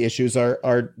privacy issues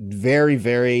are very,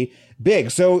 very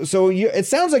big. So it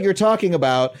sounds like you're talking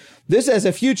about this as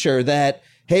a future that,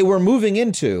 hey, we're moving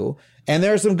into. And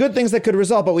there are some good things that could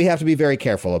result, but we have to be very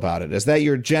careful about it. Is that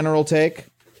your general take?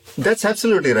 That's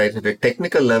absolutely right. At a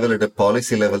technical level, at a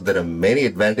policy level, there are many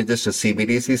advantages to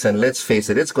CBDCs. And let's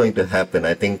face it, it's going to happen.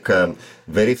 I think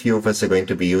very few of us are going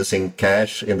to be using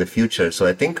cash in the future. So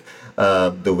I think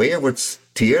the way I would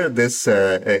steer this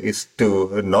is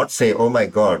to not say, oh, my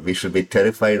God, we should be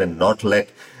terrified and not let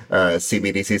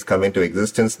CBDCs come into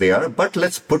existence. They are. But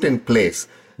let's put in place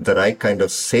the right kind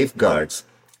of safeguards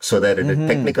so that at a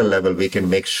technical level, we can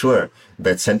make sure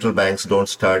that central banks don't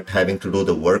start having to do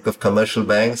the work of commercial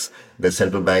banks. The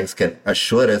central banks can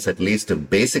assure us at least a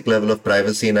basic level of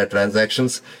privacy in our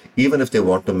transactions, even if they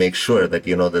want to make sure that,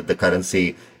 that the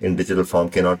currency in digital form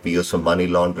cannot be used for money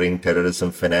laundering,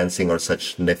 terrorism, financing, or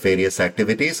such nefarious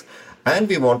activities. And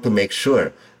we want to make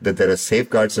sure that there are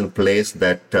safeguards in place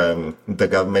that the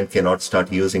government cannot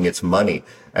start using its money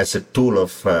as a tool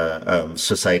of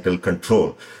societal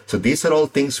control. So these are all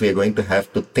things we are going to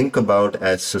have to think about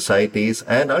as societies,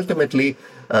 and ultimately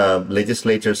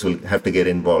legislatures will have to get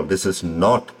involved. This is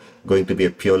not going to be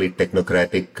a purely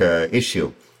technocratic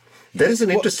issue. There is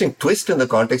an interesting twist in the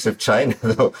context of China,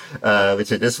 though,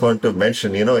 which I just want to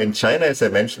mention. In China, as I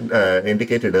mentioned,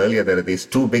 indicated earlier, there are these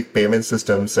two big payment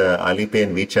systems, Alipay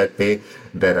and WeChat Pay,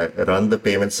 that run the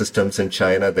payment systems in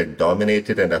China, that dominate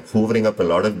it and are hoovering up a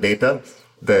lot of data.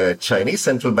 The Chinese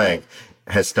central bank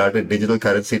has started digital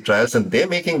currency trials, and they're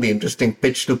making the interesting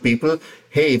pitch to people.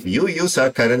 Hey, if you use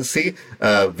our currency,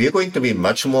 we're going to be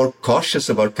much more cautious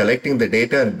about collecting the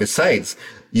data. And besides,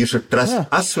 you should trust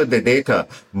us with the data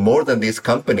more than these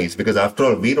companies, because after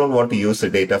all, we don't want to use the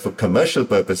data for commercial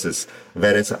purposes,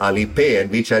 whereas Alipay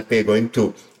and WeChat Pay are going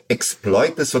to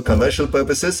exploit this for commercial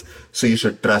purposes. So you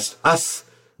should trust us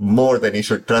more than you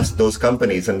should trust those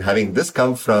companies. And having this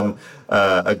come from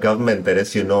a government that,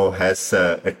 as you know, has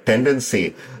a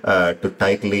tendency to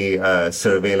tightly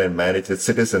surveil and manage its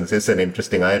citizens is an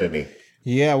interesting irony.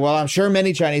 Yeah, well, I'm sure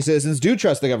many Chinese citizens do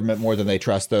trust the government more than they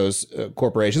trust those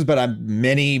corporations, but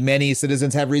many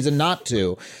citizens have reason not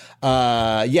to.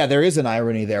 Yeah, there is an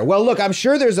irony there. Well, look, I'm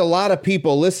sure there's a lot of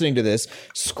people listening to this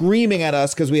screaming at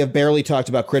us because we have barely talked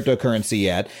about cryptocurrency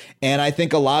yet. And I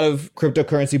think a lot of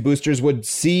cryptocurrency boosters would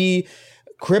see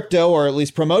crypto, or at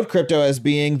least promote crypto, as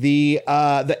being the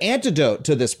antidote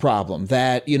to this problem.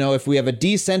 That, you know, if we have a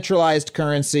decentralized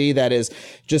currency that is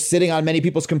just sitting on many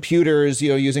people's computers, you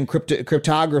know, using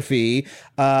cryptography,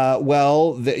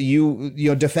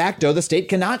 de facto, the state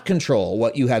cannot control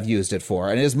what you have used it for,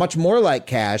 and it is much more like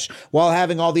cash while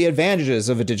having all the advantages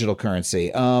of a digital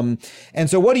currency. And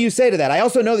so, what do you say to that? I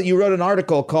also know that you wrote an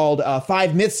article called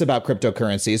 5 Myths About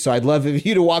Cryptocurrencies, so I'd love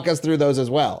you to walk us through those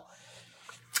as well.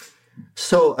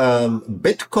 So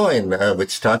Bitcoin,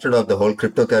 which started off the whole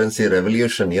cryptocurrency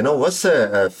revolution, was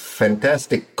a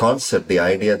fantastic concept. The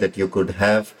idea that you could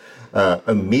have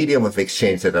a medium of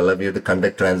exchange that allowed you to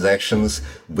conduct transactions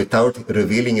without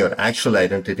revealing your actual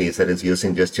identities, that is,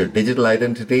 using just your digital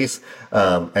identities,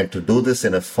 and to do this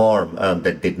in a form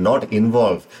that did not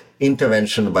involve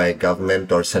intervention by a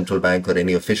government or central bank or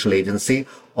any official agency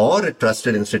or a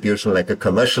trusted institution like a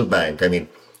commercial bank. I mean,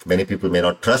 many people may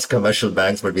not trust commercial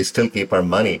banks, but we still keep our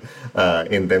money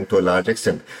in them to a large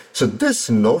extent. So this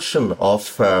notion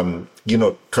of,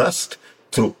 trust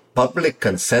through public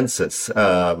consensus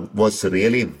was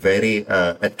really very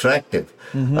attractive.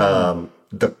 Mm-hmm.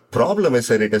 The problem is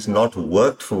that it has not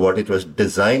worked for what it was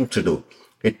designed to do.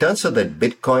 It turns out that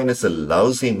Bitcoin is a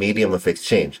lousy medium of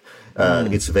exchange.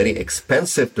 It's very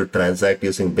expensive to transact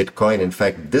using Bitcoin. In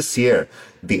fact, this year,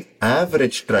 the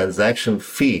average transaction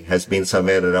fee has been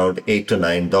somewhere around $8 to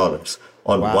 $9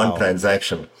 on one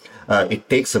transaction. It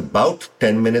takes about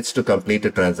 10 minutes to complete a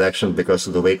transaction because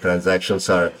of the way transactions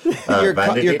are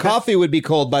validated. Your coffee would be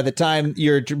cold by the time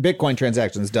your Bitcoin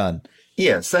transaction is done.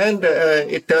 Yes, and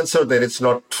it turns out that it's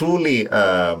not truly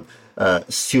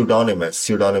pseudonymous.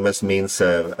 Pseudonymous means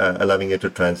allowing you to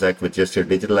transact with just your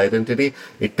digital identity.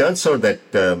 It turns out that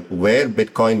where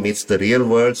Bitcoin meets the real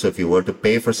world, so if you were to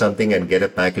pay for something and get a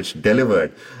package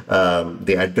delivered,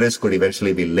 the address could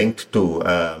eventually be linked to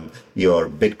your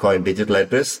Bitcoin digital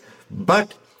address.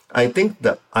 But I think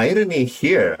the irony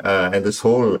here, and this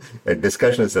whole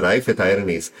discussion is rife with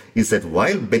ironies, is that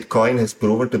while Bitcoin has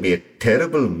proven to be a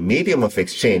terrible medium of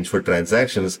exchange for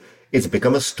transactions, it's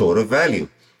become a store of value.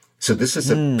 So this is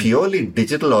a purely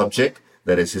digital object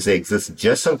that, as you say, exists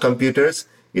just on computers.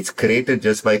 It's created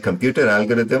just by computer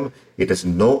algorithm. It has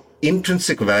no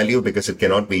intrinsic value because it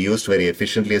cannot be used very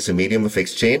efficiently as a medium of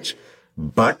exchange.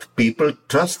 But people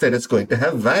trust that it's going to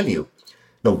have value.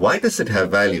 Now, why does it have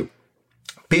value?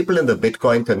 People in the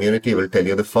Bitcoin community will tell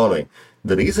you the following.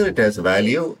 The reason it has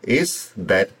value is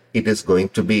that it is going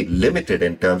to be limited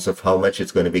in terms of how much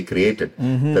it's going to be created.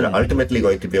 Mm-hmm. There are ultimately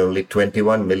going to be only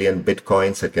 21 million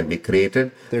Bitcoins that can be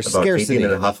created. There's about scarcity.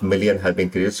 18.5 million have been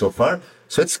created so far.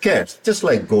 So it's scarce, just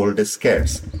like gold is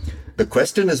scarce. The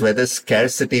question is whether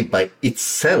scarcity by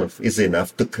itself is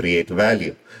enough to create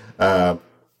value.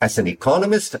 As an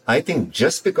economist, I think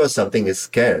just because something is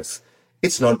scarce,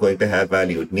 it's not going to have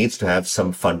value. It needs to have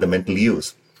some fundamental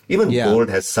use. Even gold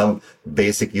has some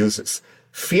basic uses.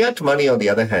 Fiat money, on the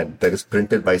other hand, that is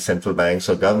printed by central banks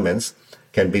or governments,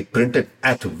 can be printed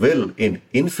at will in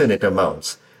infinite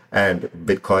amounts. And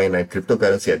Bitcoin and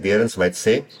cryptocurrency adherents might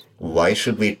say, why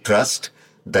should we trust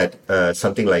that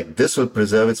something like this will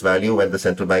preserve its value when the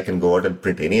central bank can go out and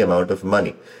print any amount of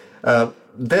money?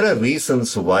 There are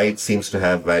reasons why it seems to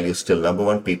have value still. Number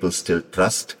one, people still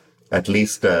trust at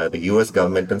least the US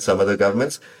government and some other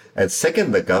governments. And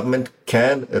second, the government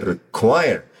can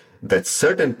require that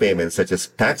certain payments, such as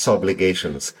tax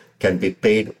obligations, can be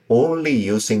paid only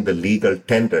using the legal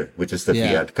tender, which is the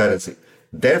fiat currency.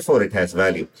 Therefore, it has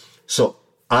value. So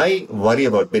I worry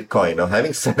about Bitcoin. Now,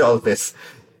 having said all this,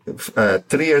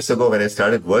 3 years ago when I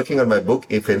started working on my book,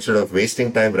 if instead of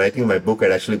wasting time writing my book,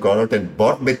 I'd actually gone out and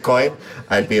bought Bitcoin,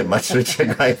 I'd be a much richer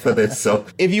guy for this. So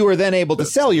if you were then able to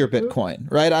sell your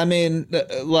Bitcoin, right? I mean,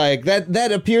 like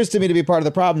that appears to me to be part of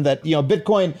the problem, that, you know,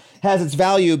 Bitcoin has its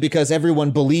value because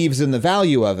everyone believes in the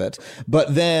value of it.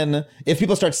 But then if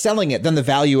people start selling it, then the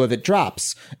value of it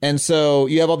drops. And so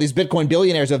you have all these Bitcoin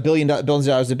billionaires who have billions of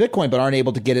dollars of Bitcoin, but aren't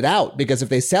able to get it out, because if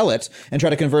they sell it and try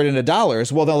to convert it into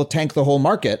dollars, well, they'll tank the whole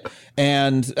market.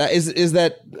 And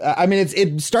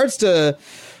it starts to,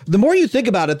 the more you think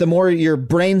about it, the more your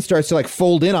brain starts to like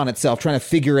fold in on itself, trying to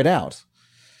figure it out.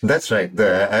 That's right.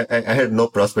 I had no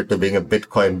prospect of being a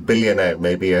Bitcoin billionaire,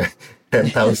 maybe a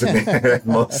 10,000 at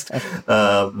most.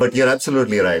 But you're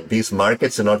absolutely right. These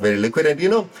markets are not very liquid. And, you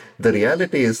know, the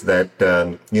reality is that,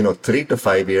 3 to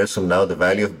 5 years from now, the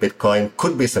value of Bitcoin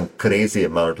could be some crazy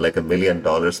amount, like $1 million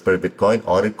per Bitcoin,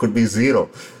 or it could be zero.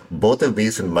 Both of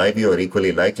these, in my view, are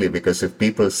equally likely, because if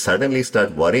people suddenly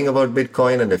start worrying about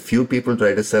Bitcoin and a few people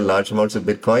try to sell large amounts of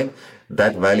Bitcoin,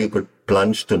 that value could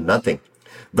plunge to nothing.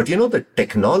 But, you know, the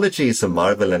technology is a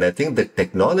marvel, and I think the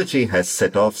technology has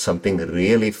set off something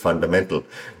really fundamental.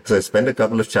 So I spent a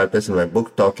couple of chapters in my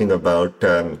book talking about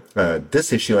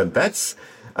this issue, and that's,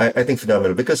 I think,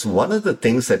 phenomenal, because one of the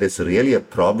things that is really a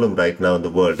problem right now in the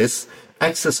world is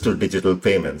access to digital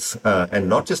payments, and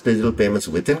not just digital payments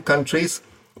within countries,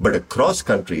 but across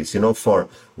countries. You know, for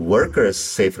workers,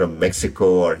 say from Mexico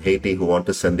or Haiti, who want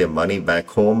to send their money back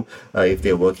home if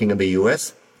they're working in the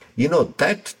US, you know,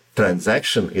 that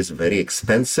transaction is very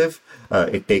expensive.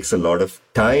 It takes a lot of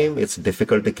time. It's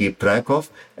difficult to keep track of.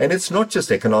 And it's not just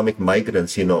economic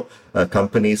migrants, you know,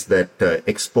 companies that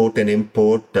export and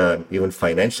import, even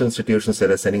financial institutions that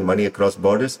are sending money across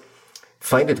borders,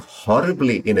 find it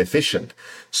horribly inefficient.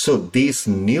 So these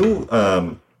new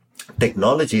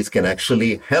technologies can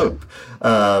actually help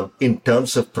in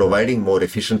terms of providing more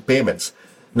efficient payments.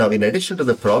 Now, in addition to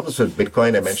the problems with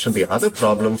Bitcoin, I mentioned the other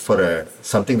problem for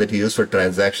something that you use for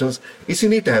transactions is you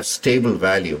need to have stable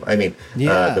value. I mean,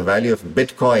 the value of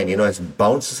Bitcoin, you know, has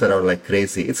bounces around like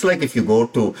crazy. It's like if you go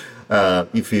to,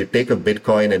 if you take a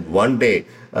Bitcoin and one day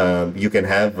you can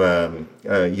have,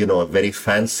 a very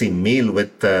fancy meal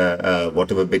with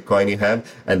whatever Bitcoin you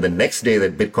have, and the next day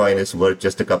that Bitcoin is worth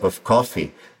just a cup of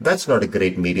coffee. That's not a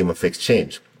great medium of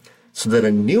exchange. So there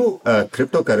are new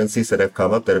cryptocurrencies that have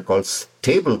come up that are called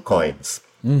stable coins.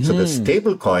 Mm-hmm. So the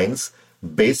stable coins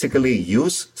basically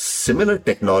use similar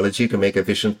technology to make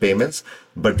efficient payments,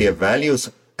 but their values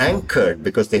anchored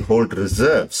because they hold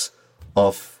reserves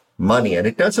of money. And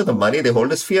it turns out the money they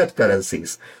hold is fiat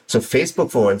currencies. So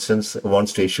Facebook, for instance,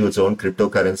 wants to issue its own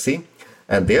cryptocurrency,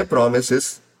 and their promise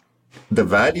is the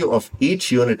value of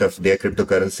each unit of their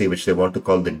cryptocurrency, which they want to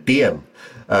call the DM,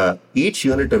 each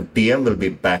unit of DM will be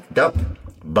backed up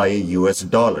by a US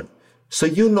dollar. So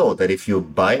you know that if you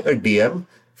buy a DM,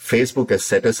 Facebook has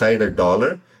set aside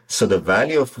 $1, so the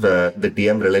value of the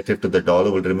DM relative to the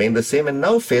dollar will remain the same. And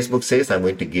now Facebook says, I'm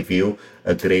going to give you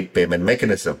a great payment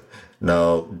mechanism.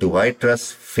 Now, do I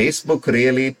trust Facebook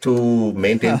really to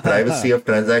maintain privacy of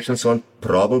transactions on?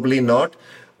 Probably not.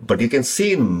 But you can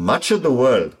see in much of the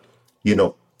world, you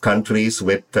know, countries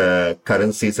with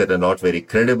currencies that are not very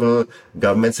credible,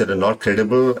 governments that are not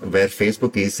credible, where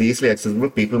Facebook is easily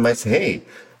accessible, people might say, hey,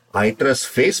 I trust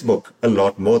Facebook a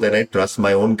lot more than I trust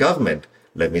my own government.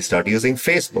 Let me start using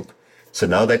Facebook. So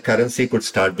now that currency could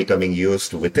start becoming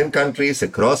used within countries,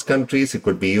 across countries. It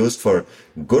could be used for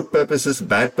good purposes,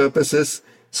 bad purposes.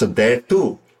 So there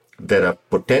too, there are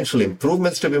potential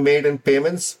improvements to be made in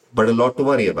payments, but a lot to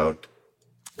worry about.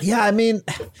 Yeah, I mean,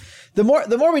 the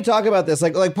more we talk about this,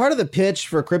 like part of the pitch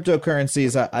for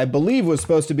cryptocurrencies, I believe, was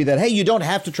supposed to be that, hey, you don't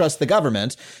have to trust the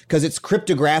government because it's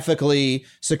cryptographically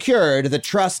secured. The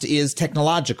trust is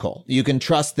technological. You can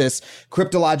trust this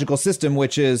cryptological system,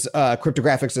 which is a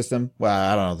cryptographic system. Well,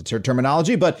 I don't know the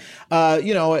terminology, but,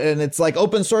 and it's like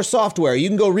open source software. You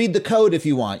can go read the code if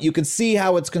you want. You can see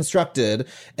how it's constructed.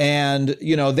 And,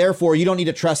 therefore, you don't need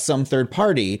to trust some third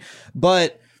party.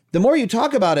 But the more you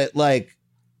talk about it, like,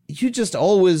 you just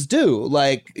always do.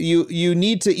 Like, you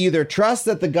need to either trust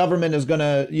that the government is going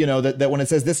to, that when it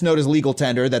says this note is legal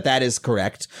tender, that is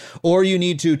correct. Or you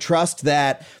need to trust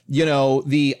that,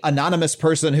 the anonymous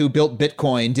person who built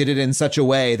Bitcoin did it in such a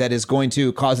way that is going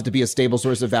to cause it to be a stable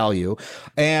source of value.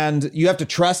 And you have to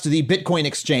trust the Bitcoin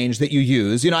exchange that you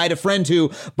use. I had a friend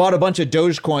who bought a bunch of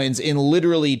Dogecoins in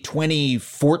literally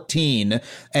 2014.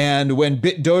 And when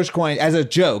Dogecoin, as a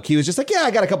joke, he was just like, yeah,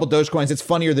 I got a couple Dogecoins. It's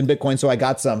funnier than Bitcoin, so I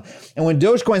got some. bottom. And when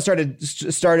Dogecoin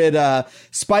started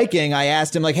spiking, I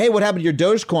asked him like, hey, what happened to your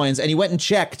Dogecoins? And he went and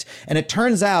checked. And it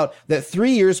turns out that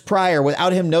 3 years prior,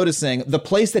 without him noticing, the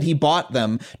place that he bought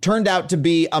them turned out to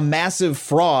be a massive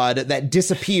fraud that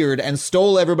disappeared and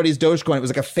stole everybody's Dogecoin. It was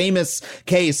like a famous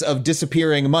case of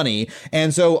disappearing money.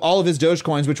 And so all of his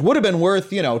Dogecoins, which would have been worth,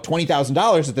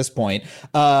 $20,000 at this point,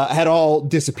 had all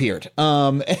disappeared.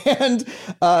 So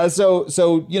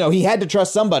he had to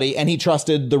trust somebody, and he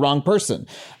trusted the wrong person.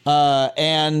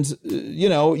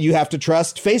 You have to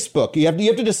trust Facebook. You have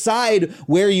to decide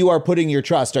where you are putting your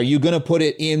trust. Are you going to put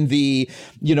it in the,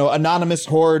 anonymous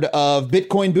horde of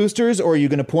Bitcoin boosters, or are you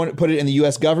going to put it in the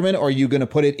U.S. government, or are you going to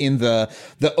put it in the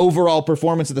overall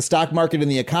performance of the stock market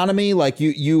and the economy? Like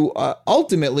you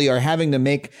ultimately are having to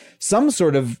make some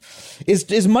sort of,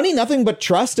 is money nothing but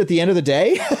trust at the end of the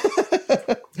day?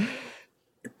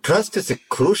 Trust is a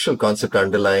crucial concept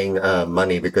underlying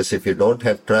money, because if you don't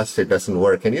have trust, it doesn't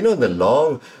work. And, in the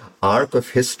long arc of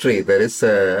history, there is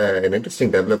an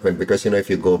interesting development, because, if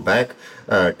you go back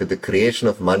to the creation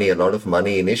of money, a lot of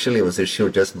money initially was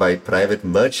issued just by private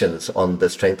merchants on the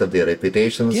strength of their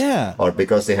reputations, or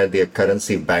because they had their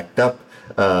currency backed up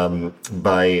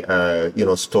by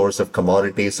stores of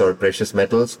commodities or precious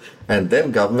metals. And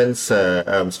then governments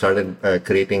started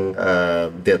creating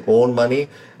their own money,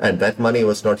 and that money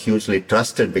was not hugely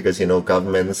trusted, because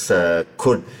governments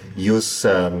could use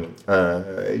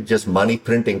just money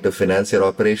printing to finance their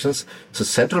operations. So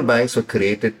central banks were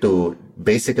created to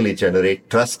basically generate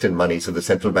trust in money. So the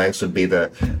central banks would be the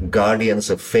guardians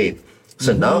of faith.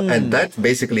 So now, and that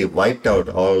basically wiped out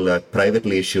all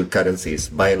privately issued currencies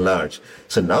by and large.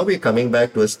 So now we're coming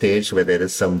back to a stage where there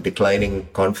is some declining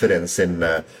confidence in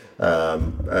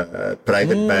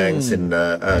private banks, in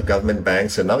government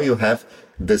banks. And now you have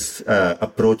this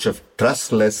approach of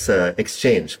trustless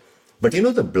exchange. But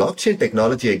the blockchain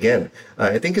technology, again,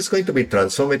 I think is going to be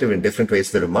transformative in different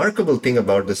ways. The remarkable thing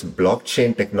about this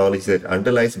blockchain technology that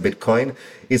underlies Bitcoin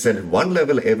is that at one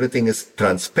level, everything is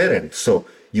transparent. So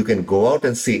you can go out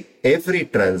and see every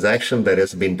transaction that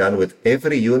has been done with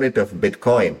every unit of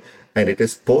Bitcoin, and it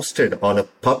is posted on a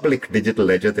public digital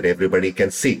ledger that everybody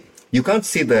can see. You can't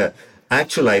see the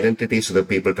actual identities of the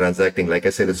people transacting. Like I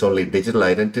said, it's only digital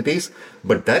identities,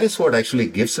 but that is what actually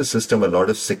gives the system a lot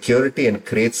of security and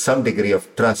creates some degree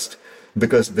of trust,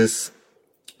 because this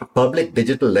public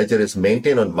digital ledger is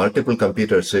maintained on multiple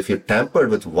computers. So if you tampered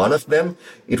with one of them,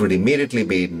 it would immediately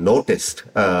be noticed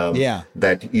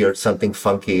that something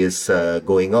funky is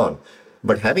going on.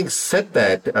 But having said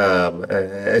that,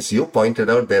 as you pointed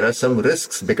out, there are some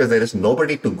risks, because there is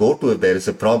nobody to go to if there is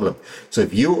a problem. So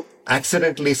if you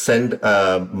accidentally send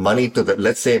money to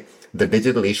let's say the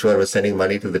digital issuer was sending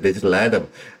money to the digital Adam,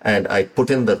 and I put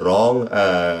in the wrong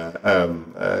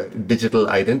digital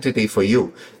identity for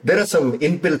you, there are some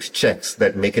inbuilt checks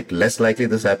that make it less likely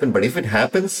this happen. But if it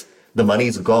happens, the money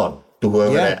is gone to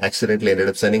whoever I accidentally ended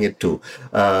up sending it to.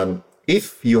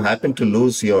 If you happen to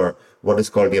lose your what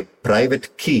is called your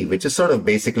private key, which is sort of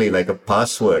basically like a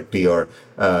password to your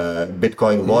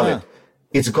Bitcoin wallet,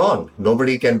 it's gone.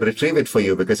 Nobody can retrieve it for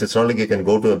you, because it's not like you can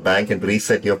go to a bank and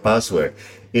reset your password.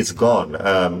 It's gone.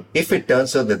 If it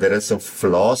turns out that there are some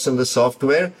flaws in the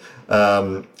software,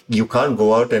 you can't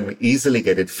go out and easily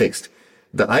get it fixed.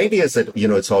 The idea is that,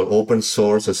 it's all open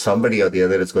source, or somebody or the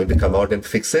other is going to come out and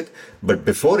fix it. But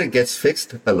before it gets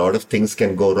fixed, a lot of things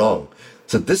can go wrong.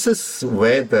 So this is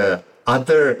where the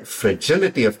other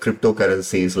fragility of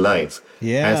cryptocurrencies lies.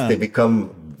 As they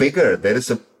become bigger, there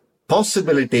is a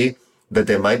possibility that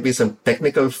there might be some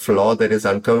technical flaw that is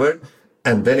uncovered,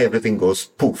 and then everything goes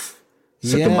poof.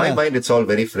 So to my mind, it's all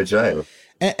very fragile.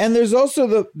 And there's also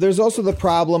the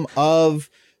problem of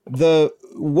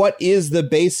what is the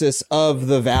basis of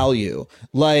the value?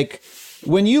 Like,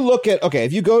 when you look at,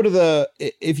 if you go to the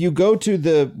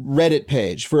Reddit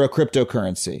page for a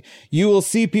cryptocurrency, you will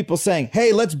see people saying,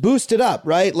 hey, let's boost it up,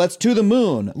 right? Let's to the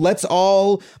moon. Let's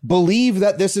all believe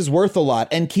that this is worth a lot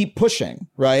and keep pushing,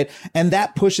 right? And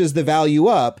that pushes the value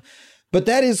up. But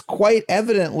that is quite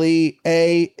evidently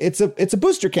it's a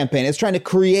booster campaign. It's trying to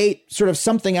create sort of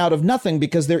something out of nothing,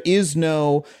 because there is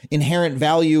no inherent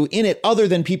value in it other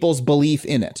than people's belief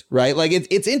in it, right? Like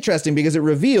it's interesting, because it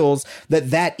reveals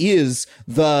that is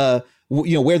the,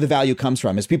 where the value comes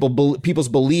from, is people's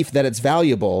belief that it's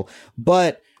valuable,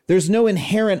 but there's no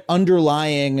inherent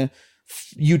underlying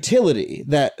utility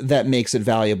that makes it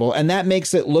valuable. And that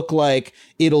makes it look like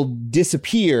it'll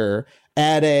disappear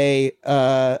at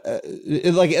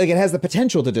like it has the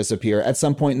potential to disappear at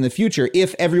some point in the future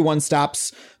if everyone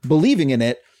stops believing in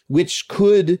it, which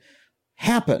could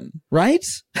happen, right?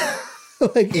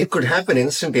 It could happen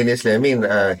instantaneously. I mean,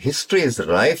 history is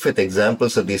rife with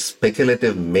examples of these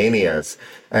speculative manias.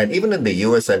 And even in the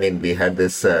US, I mean, we had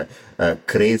this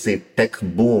crazy tech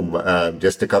boom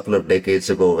just a couple of decades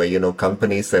ago where,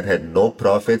 companies that had no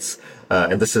profits,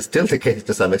 and this is still the case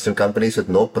to some extent, companies with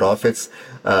no profits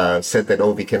said that,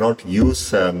 we cannot use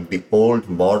the old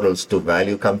models to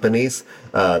value companies.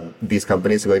 These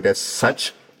companies are going to have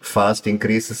such fast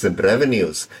increases in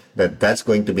revenues that's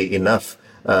going to be enough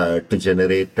to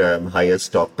generate higher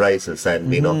stock prices. And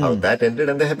we know how that ended.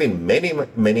 And there have been many,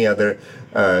 many other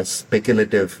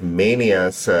speculative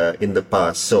manias in the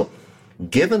past. So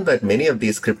given that many of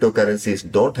these cryptocurrencies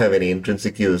don't have any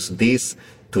intrinsic use, these,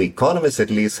 to economists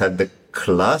at least, had the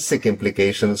classic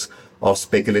implications of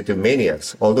speculative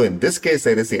manias. Although in this case,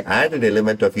 there is the added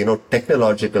element of,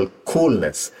 technological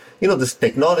coolness. This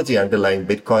technology underlying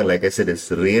Bitcoin, like I said, is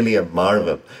really a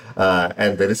marvel.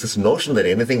 And there is this notion that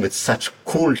anything with such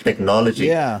cool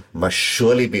technology must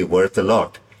surely be worth a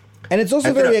lot. And it's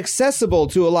also very accessible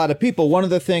to a lot of people. One of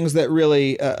the things that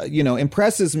really,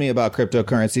 impresses me about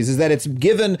cryptocurrencies is that it's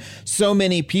given so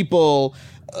many people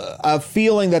a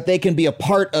feeling that they can be a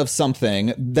part of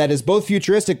something that is both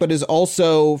futuristic but is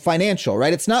also financial,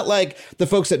 right? It's not like the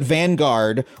folks at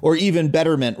Vanguard or even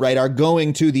Betterment, right, are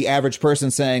going to the average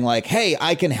person saying like, hey,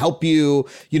 I can help you,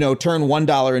 turn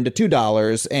 $1 into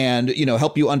 $2 and,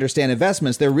 help you understand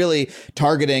investments. They're really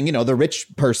targeting, the rich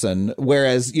person.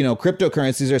 Whereas,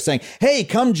 cryptocurrencies are saying, hey,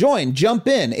 come join, jump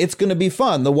in. It's going to be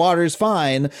fun. The water's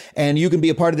fine. And you can be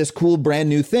a part of this cool brand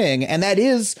new thing. And that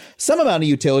is some amount of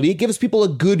utility. It gives people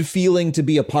a good feeling to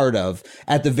be a part of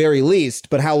at the very least,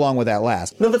 but how long will that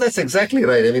last? No, but that's exactly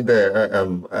right. I mean,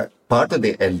 the part of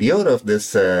the allure of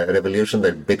this revolution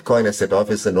that Bitcoin has set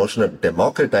off is the notion of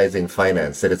democratizing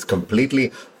finance, that it's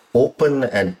completely open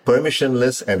and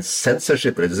permissionless and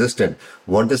censorship resistant.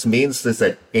 What this means is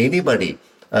that anybody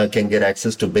can get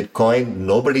access to Bitcoin.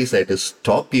 Nobody's there to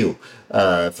stop you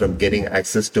from getting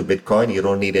access to Bitcoin. You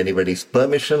don't need anybody's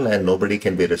permission, and nobody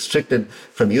can be restricted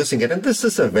from using it. And this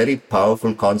is a very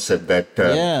powerful concept that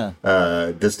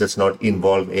this does not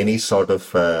involve any sort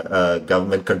of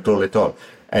government control at all.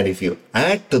 And if you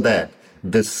add to that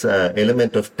this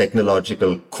element of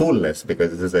technological coolness,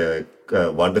 because this is a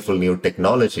wonderful new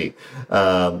technology,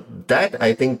 that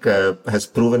I think has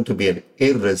proven to be an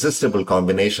irresistible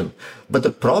combination. But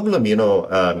the problem,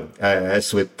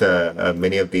 as with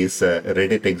many of these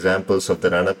Reddit examples of the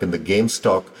run-up in the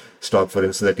GameStop stock, for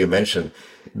instance, that you mentioned,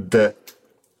 the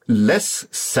less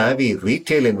savvy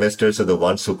retail investors are the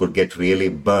ones who could get really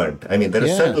burned. I mean, there are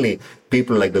certainly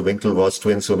people like the Winklevoss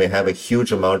twins who may have a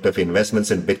huge amount of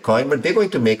investments in Bitcoin, but they're going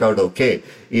to make out okay,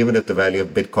 even if the value of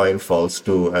Bitcoin falls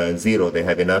to zero. They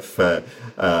have enough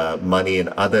money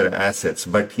in other assets.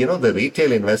 But, the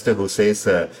retail investor who says,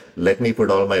 let me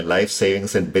put all my life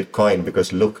savings in Bitcoin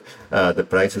because look, the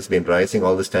price has been rising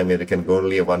all this time and it can go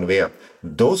only one way up.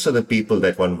 Those are the people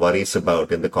that one worries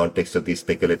about in the context of the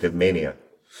speculative mania.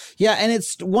 Yeah, and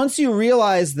it's once you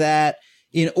realize that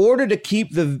in order to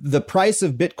keep the price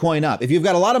of Bitcoin up, if you've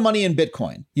got a lot of money in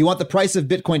Bitcoin, you want the price of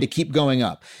Bitcoin to keep going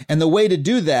up. And the way to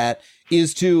do that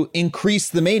is to increase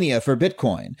the mania for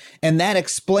Bitcoin. And that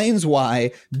explains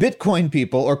why Bitcoin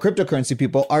people or cryptocurrency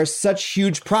people are such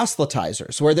huge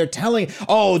proselytizers, where they're telling,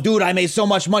 oh, dude, I made so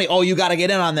much money. Oh, you got to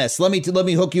get in on this. Let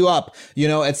me hook you up,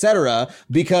 et cetera,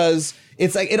 because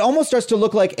it's like, it almost starts to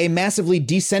look like a massively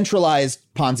decentralized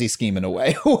Ponzi scheme in a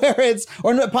way, where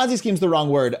Ponzi scheme's the wrong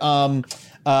word.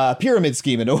 Pyramid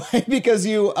scheme in a way, because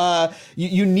you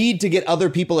need to get other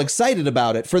people excited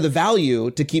about it for the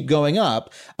value to keep going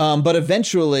up. But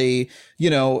eventually,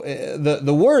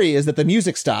 the worry is that the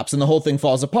music stops and the whole thing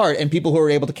falls apart, and people who are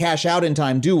able to cash out in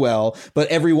time do well. But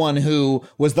everyone who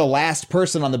was the last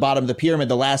person on the bottom of the pyramid,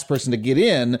 the last person to get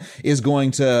in, is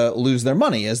going to lose their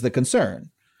money, is the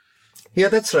concern. Yeah,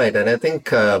 that's right. And I think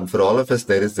for all of us,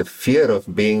 there is the fear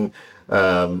of being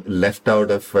left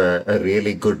out of a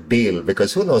really good deal,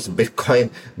 because who knows, Bitcoin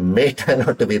may turn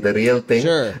out to be the real thing.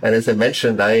 Sure. And as I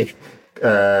mentioned,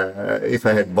 if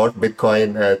I had bought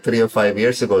Bitcoin 3 or 5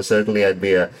 years ago, certainly I'd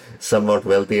be a somewhat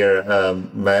wealthier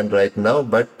man right now.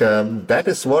 But that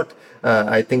is what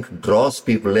I think draws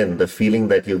people in, the feeling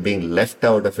that you're being left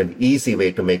out of an easy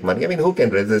way to make money. I mean, who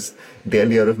can resist the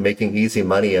allure of making easy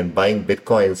money? And buying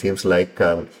Bitcoin seems like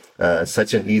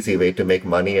such an easy way to make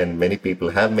money, and many people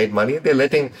have made money. They're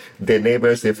letting their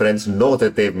neighbors, their friends know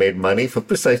that they've made money for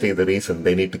precisely the reason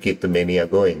they need to keep the mania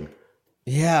going.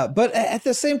 Yeah, but at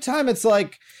the same time, it's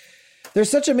like there's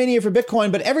such a mania for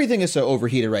Bitcoin, but everything is so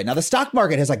overheated right now. The stock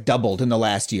market has like doubled in the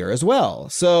last year as well.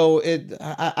 So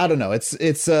I don't know.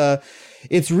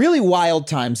 It's really wild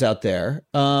times out there.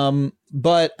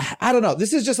 But I don't know.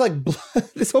 This is just like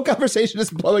this whole conversation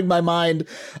is blowing my mind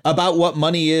about what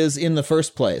money is in the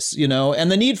first place,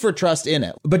 and the need for trust in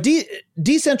it. But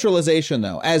decentralization,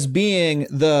 though, as being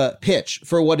the pitch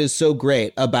for what is so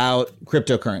great about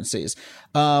cryptocurrencies.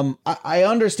 I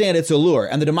understand its allure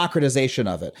and the democratization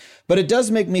of it, but it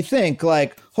does make me think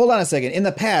like, hold on a second. In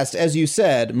the past, as you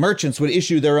said, merchants would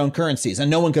issue their own currencies and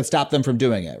no one could stop them from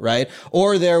doing it, right?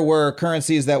 Or there were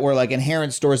currencies that were like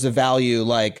inherent stores of value,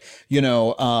 like,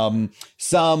 some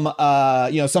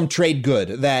trade good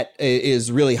that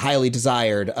is really highly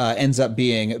desired, ends up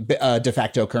being a de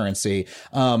facto currency,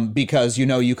 because,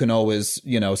 you can always,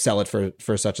 sell it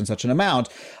for such and such an amount.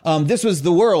 This was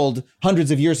the world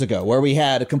hundreds of years ago where we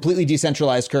had completely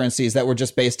decentralized currencies that were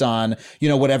just based on,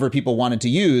 whatever people wanted to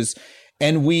use.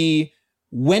 And we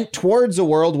went towards a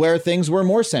world where things were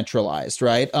more centralized,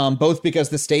 right? Both because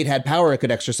the state had power it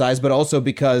could exercise, but also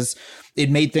because it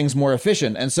made things more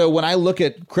efficient. And so when I look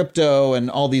at crypto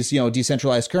and all these,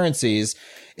 decentralized currencies,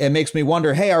 it makes me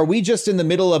wonder, hey, are we just in the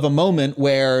middle of a moment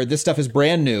where this stuff is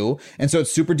brand new? And so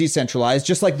it's super decentralized,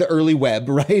 just like the early web,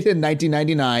 right? In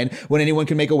 1999, when anyone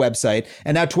can make a website.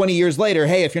 And now 20 years later,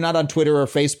 hey, if you're not on Twitter or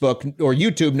Facebook or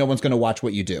YouTube, no one's going to watch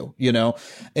what you do.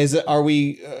 Is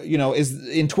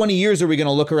in 20 years, are we going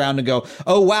to look around and go,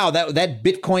 oh, wow, that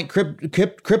Bitcoin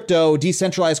crypto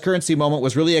decentralized currency moment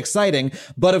was really exciting.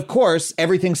 But of course,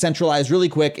 everything's centralized really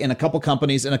quick in a couple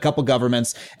companies and a couple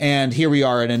governments. And here we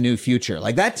are in a new future.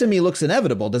 Like that to me looks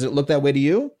inevitable. Does it look that way to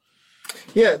you?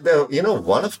 Yeah,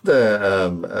 one of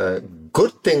the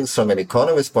good things from an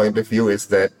economist point of view is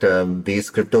that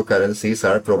these cryptocurrencies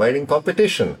are providing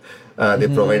competition. They're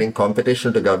providing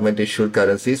competition to government-issued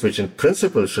currencies, which in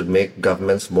principle should make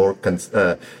governments more,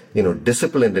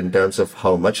 disciplined in terms of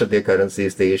how much of their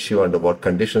currencies they issue, under what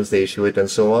conditions they issue it, and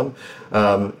so on.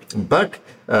 But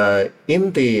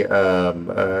in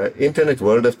the internet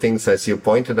world of things, as you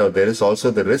pointed out, there is also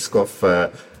the risk of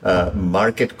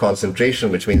market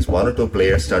concentration, which means one or two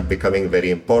players start becoming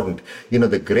very important.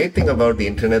 The great thing about the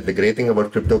internet, the great thing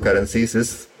about cryptocurrencies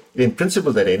is, in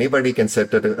principle, that anybody can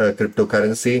set a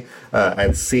cryptocurrency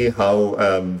and see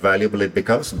how valuable it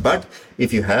becomes. But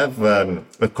if you have a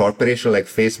corporation like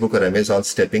Facebook or Amazon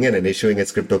stepping in and issuing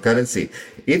its cryptocurrency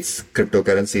is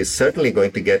certainly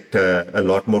going to get a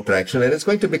lot more traction, and it's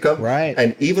going to become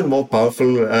an even more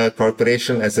powerful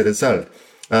corporation as a result.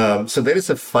 So there is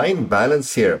a fine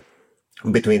balance here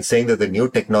between saying that the new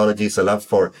technologies allow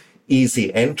for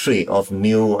easy entry of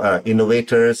new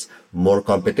innovators, more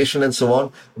competition, and so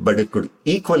on, but it could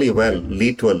equally well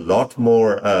lead to a lot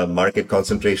more market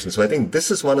concentration. So I think this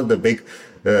is one of the big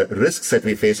risks that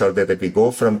we face out there, that we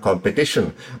go from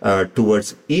competition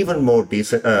towards even more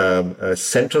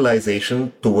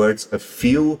centralization, towards a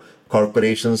few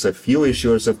corporations, a few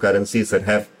issuers of currencies that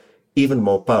have even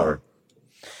more power.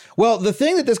 Well, the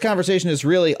thing that this conversation is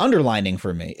really underlining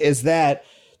for me is that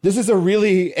this is a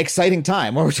really exciting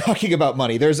time when we're talking about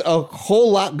money. There's a whole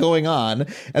lot going on,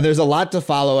 and there's a lot to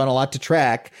follow and a lot to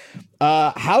track.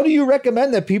 How do you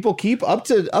recommend that people keep up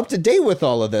to date with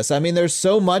all of this? I mean, there's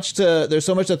so much to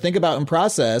think about and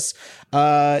process.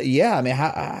 How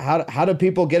do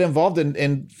people get involved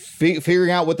in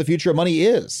figuring out what the future of money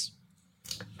is?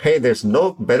 Hey, there's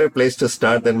no better place to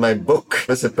start than my book.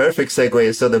 It's a perfect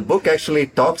segue. So the book actually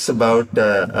talks about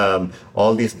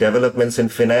all these developments in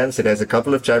finance. It has a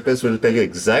couple of chapters which will tell you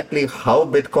exactly how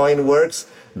Bitcoin works,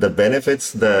 the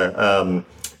benefits, the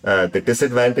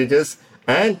disadvantages,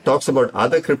 and talks about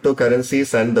other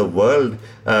cryptocurrencies and the world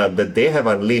that they have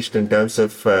unleashed in terms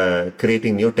of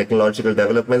creating new technological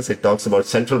developments. It talks about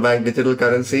central bank digital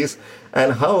currencies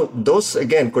and how those,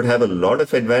 again, could have a lot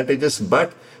of advantages,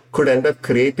 but could end up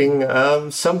creating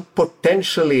some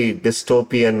potentially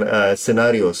dystopian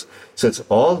scenarios. So it's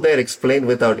all there explained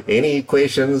without any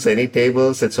equations, any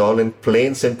tables. It's all in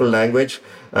plain, simple language.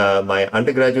 My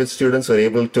undergraduate students were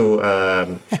able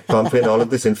to comprehend all of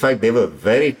this. In fact, they were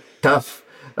very tough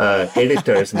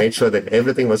editors, made sure that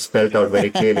everything was spelled out very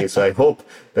clearly. So I hope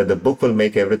that the book will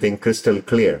make everything crystal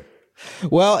clear.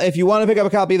 Well, if you want to pick up a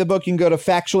copy of the book, you can go to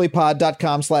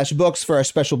factuallypod.com/books for our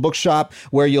special bookshop,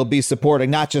 where you'll be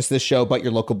supporting not just this show, but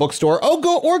your local bookstore.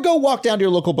 Go walk down to your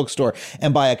local bookstore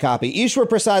and buy a copy. Eswar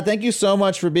Prasad, thank you so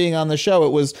much for being on the show.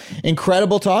 It was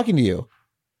incredible talking to you.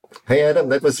 Hey, Adam,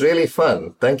 that was really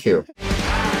fun. Thank you.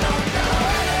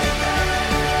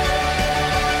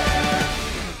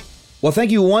 Well,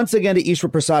 thank you once again to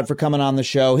Eswar Prasad for coming on the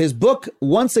show. His book,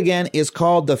 once again, is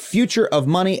called The Future of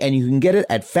Money, and you can get it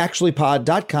at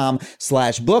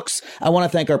factuallypod.com/books. I want to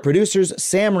thank our producers,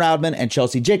 Sam Roudman and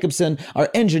Chelsea Jacobson,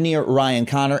 our engineer, Ryan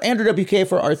Connor, Andrew WK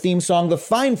for our theme song, the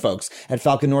fine folks at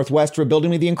Falcon Northwest for building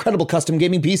me the incredible custom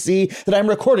gaming PC that I'm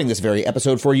recording this very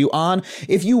episode for you on.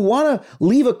 If you want to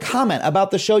leave a comment about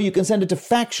the show, you can send it to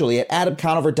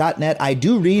factually@adamconover.net. I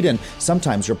do read and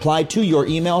sometimes reply to your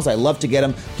emails. I love to get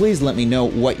them. Please let me know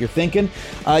what you're thinking.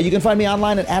 You can find me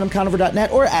online at adamconover.net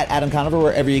or at adamconover,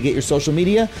 wherever you get your social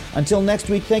media. Until next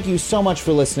week, thank you so much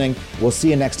for listening. We'll see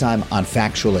you next time on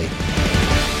Factually.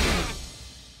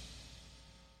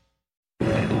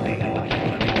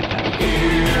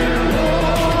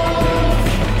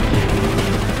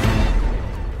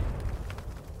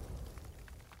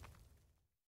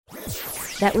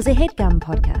 That was a HeadGum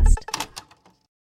podcast.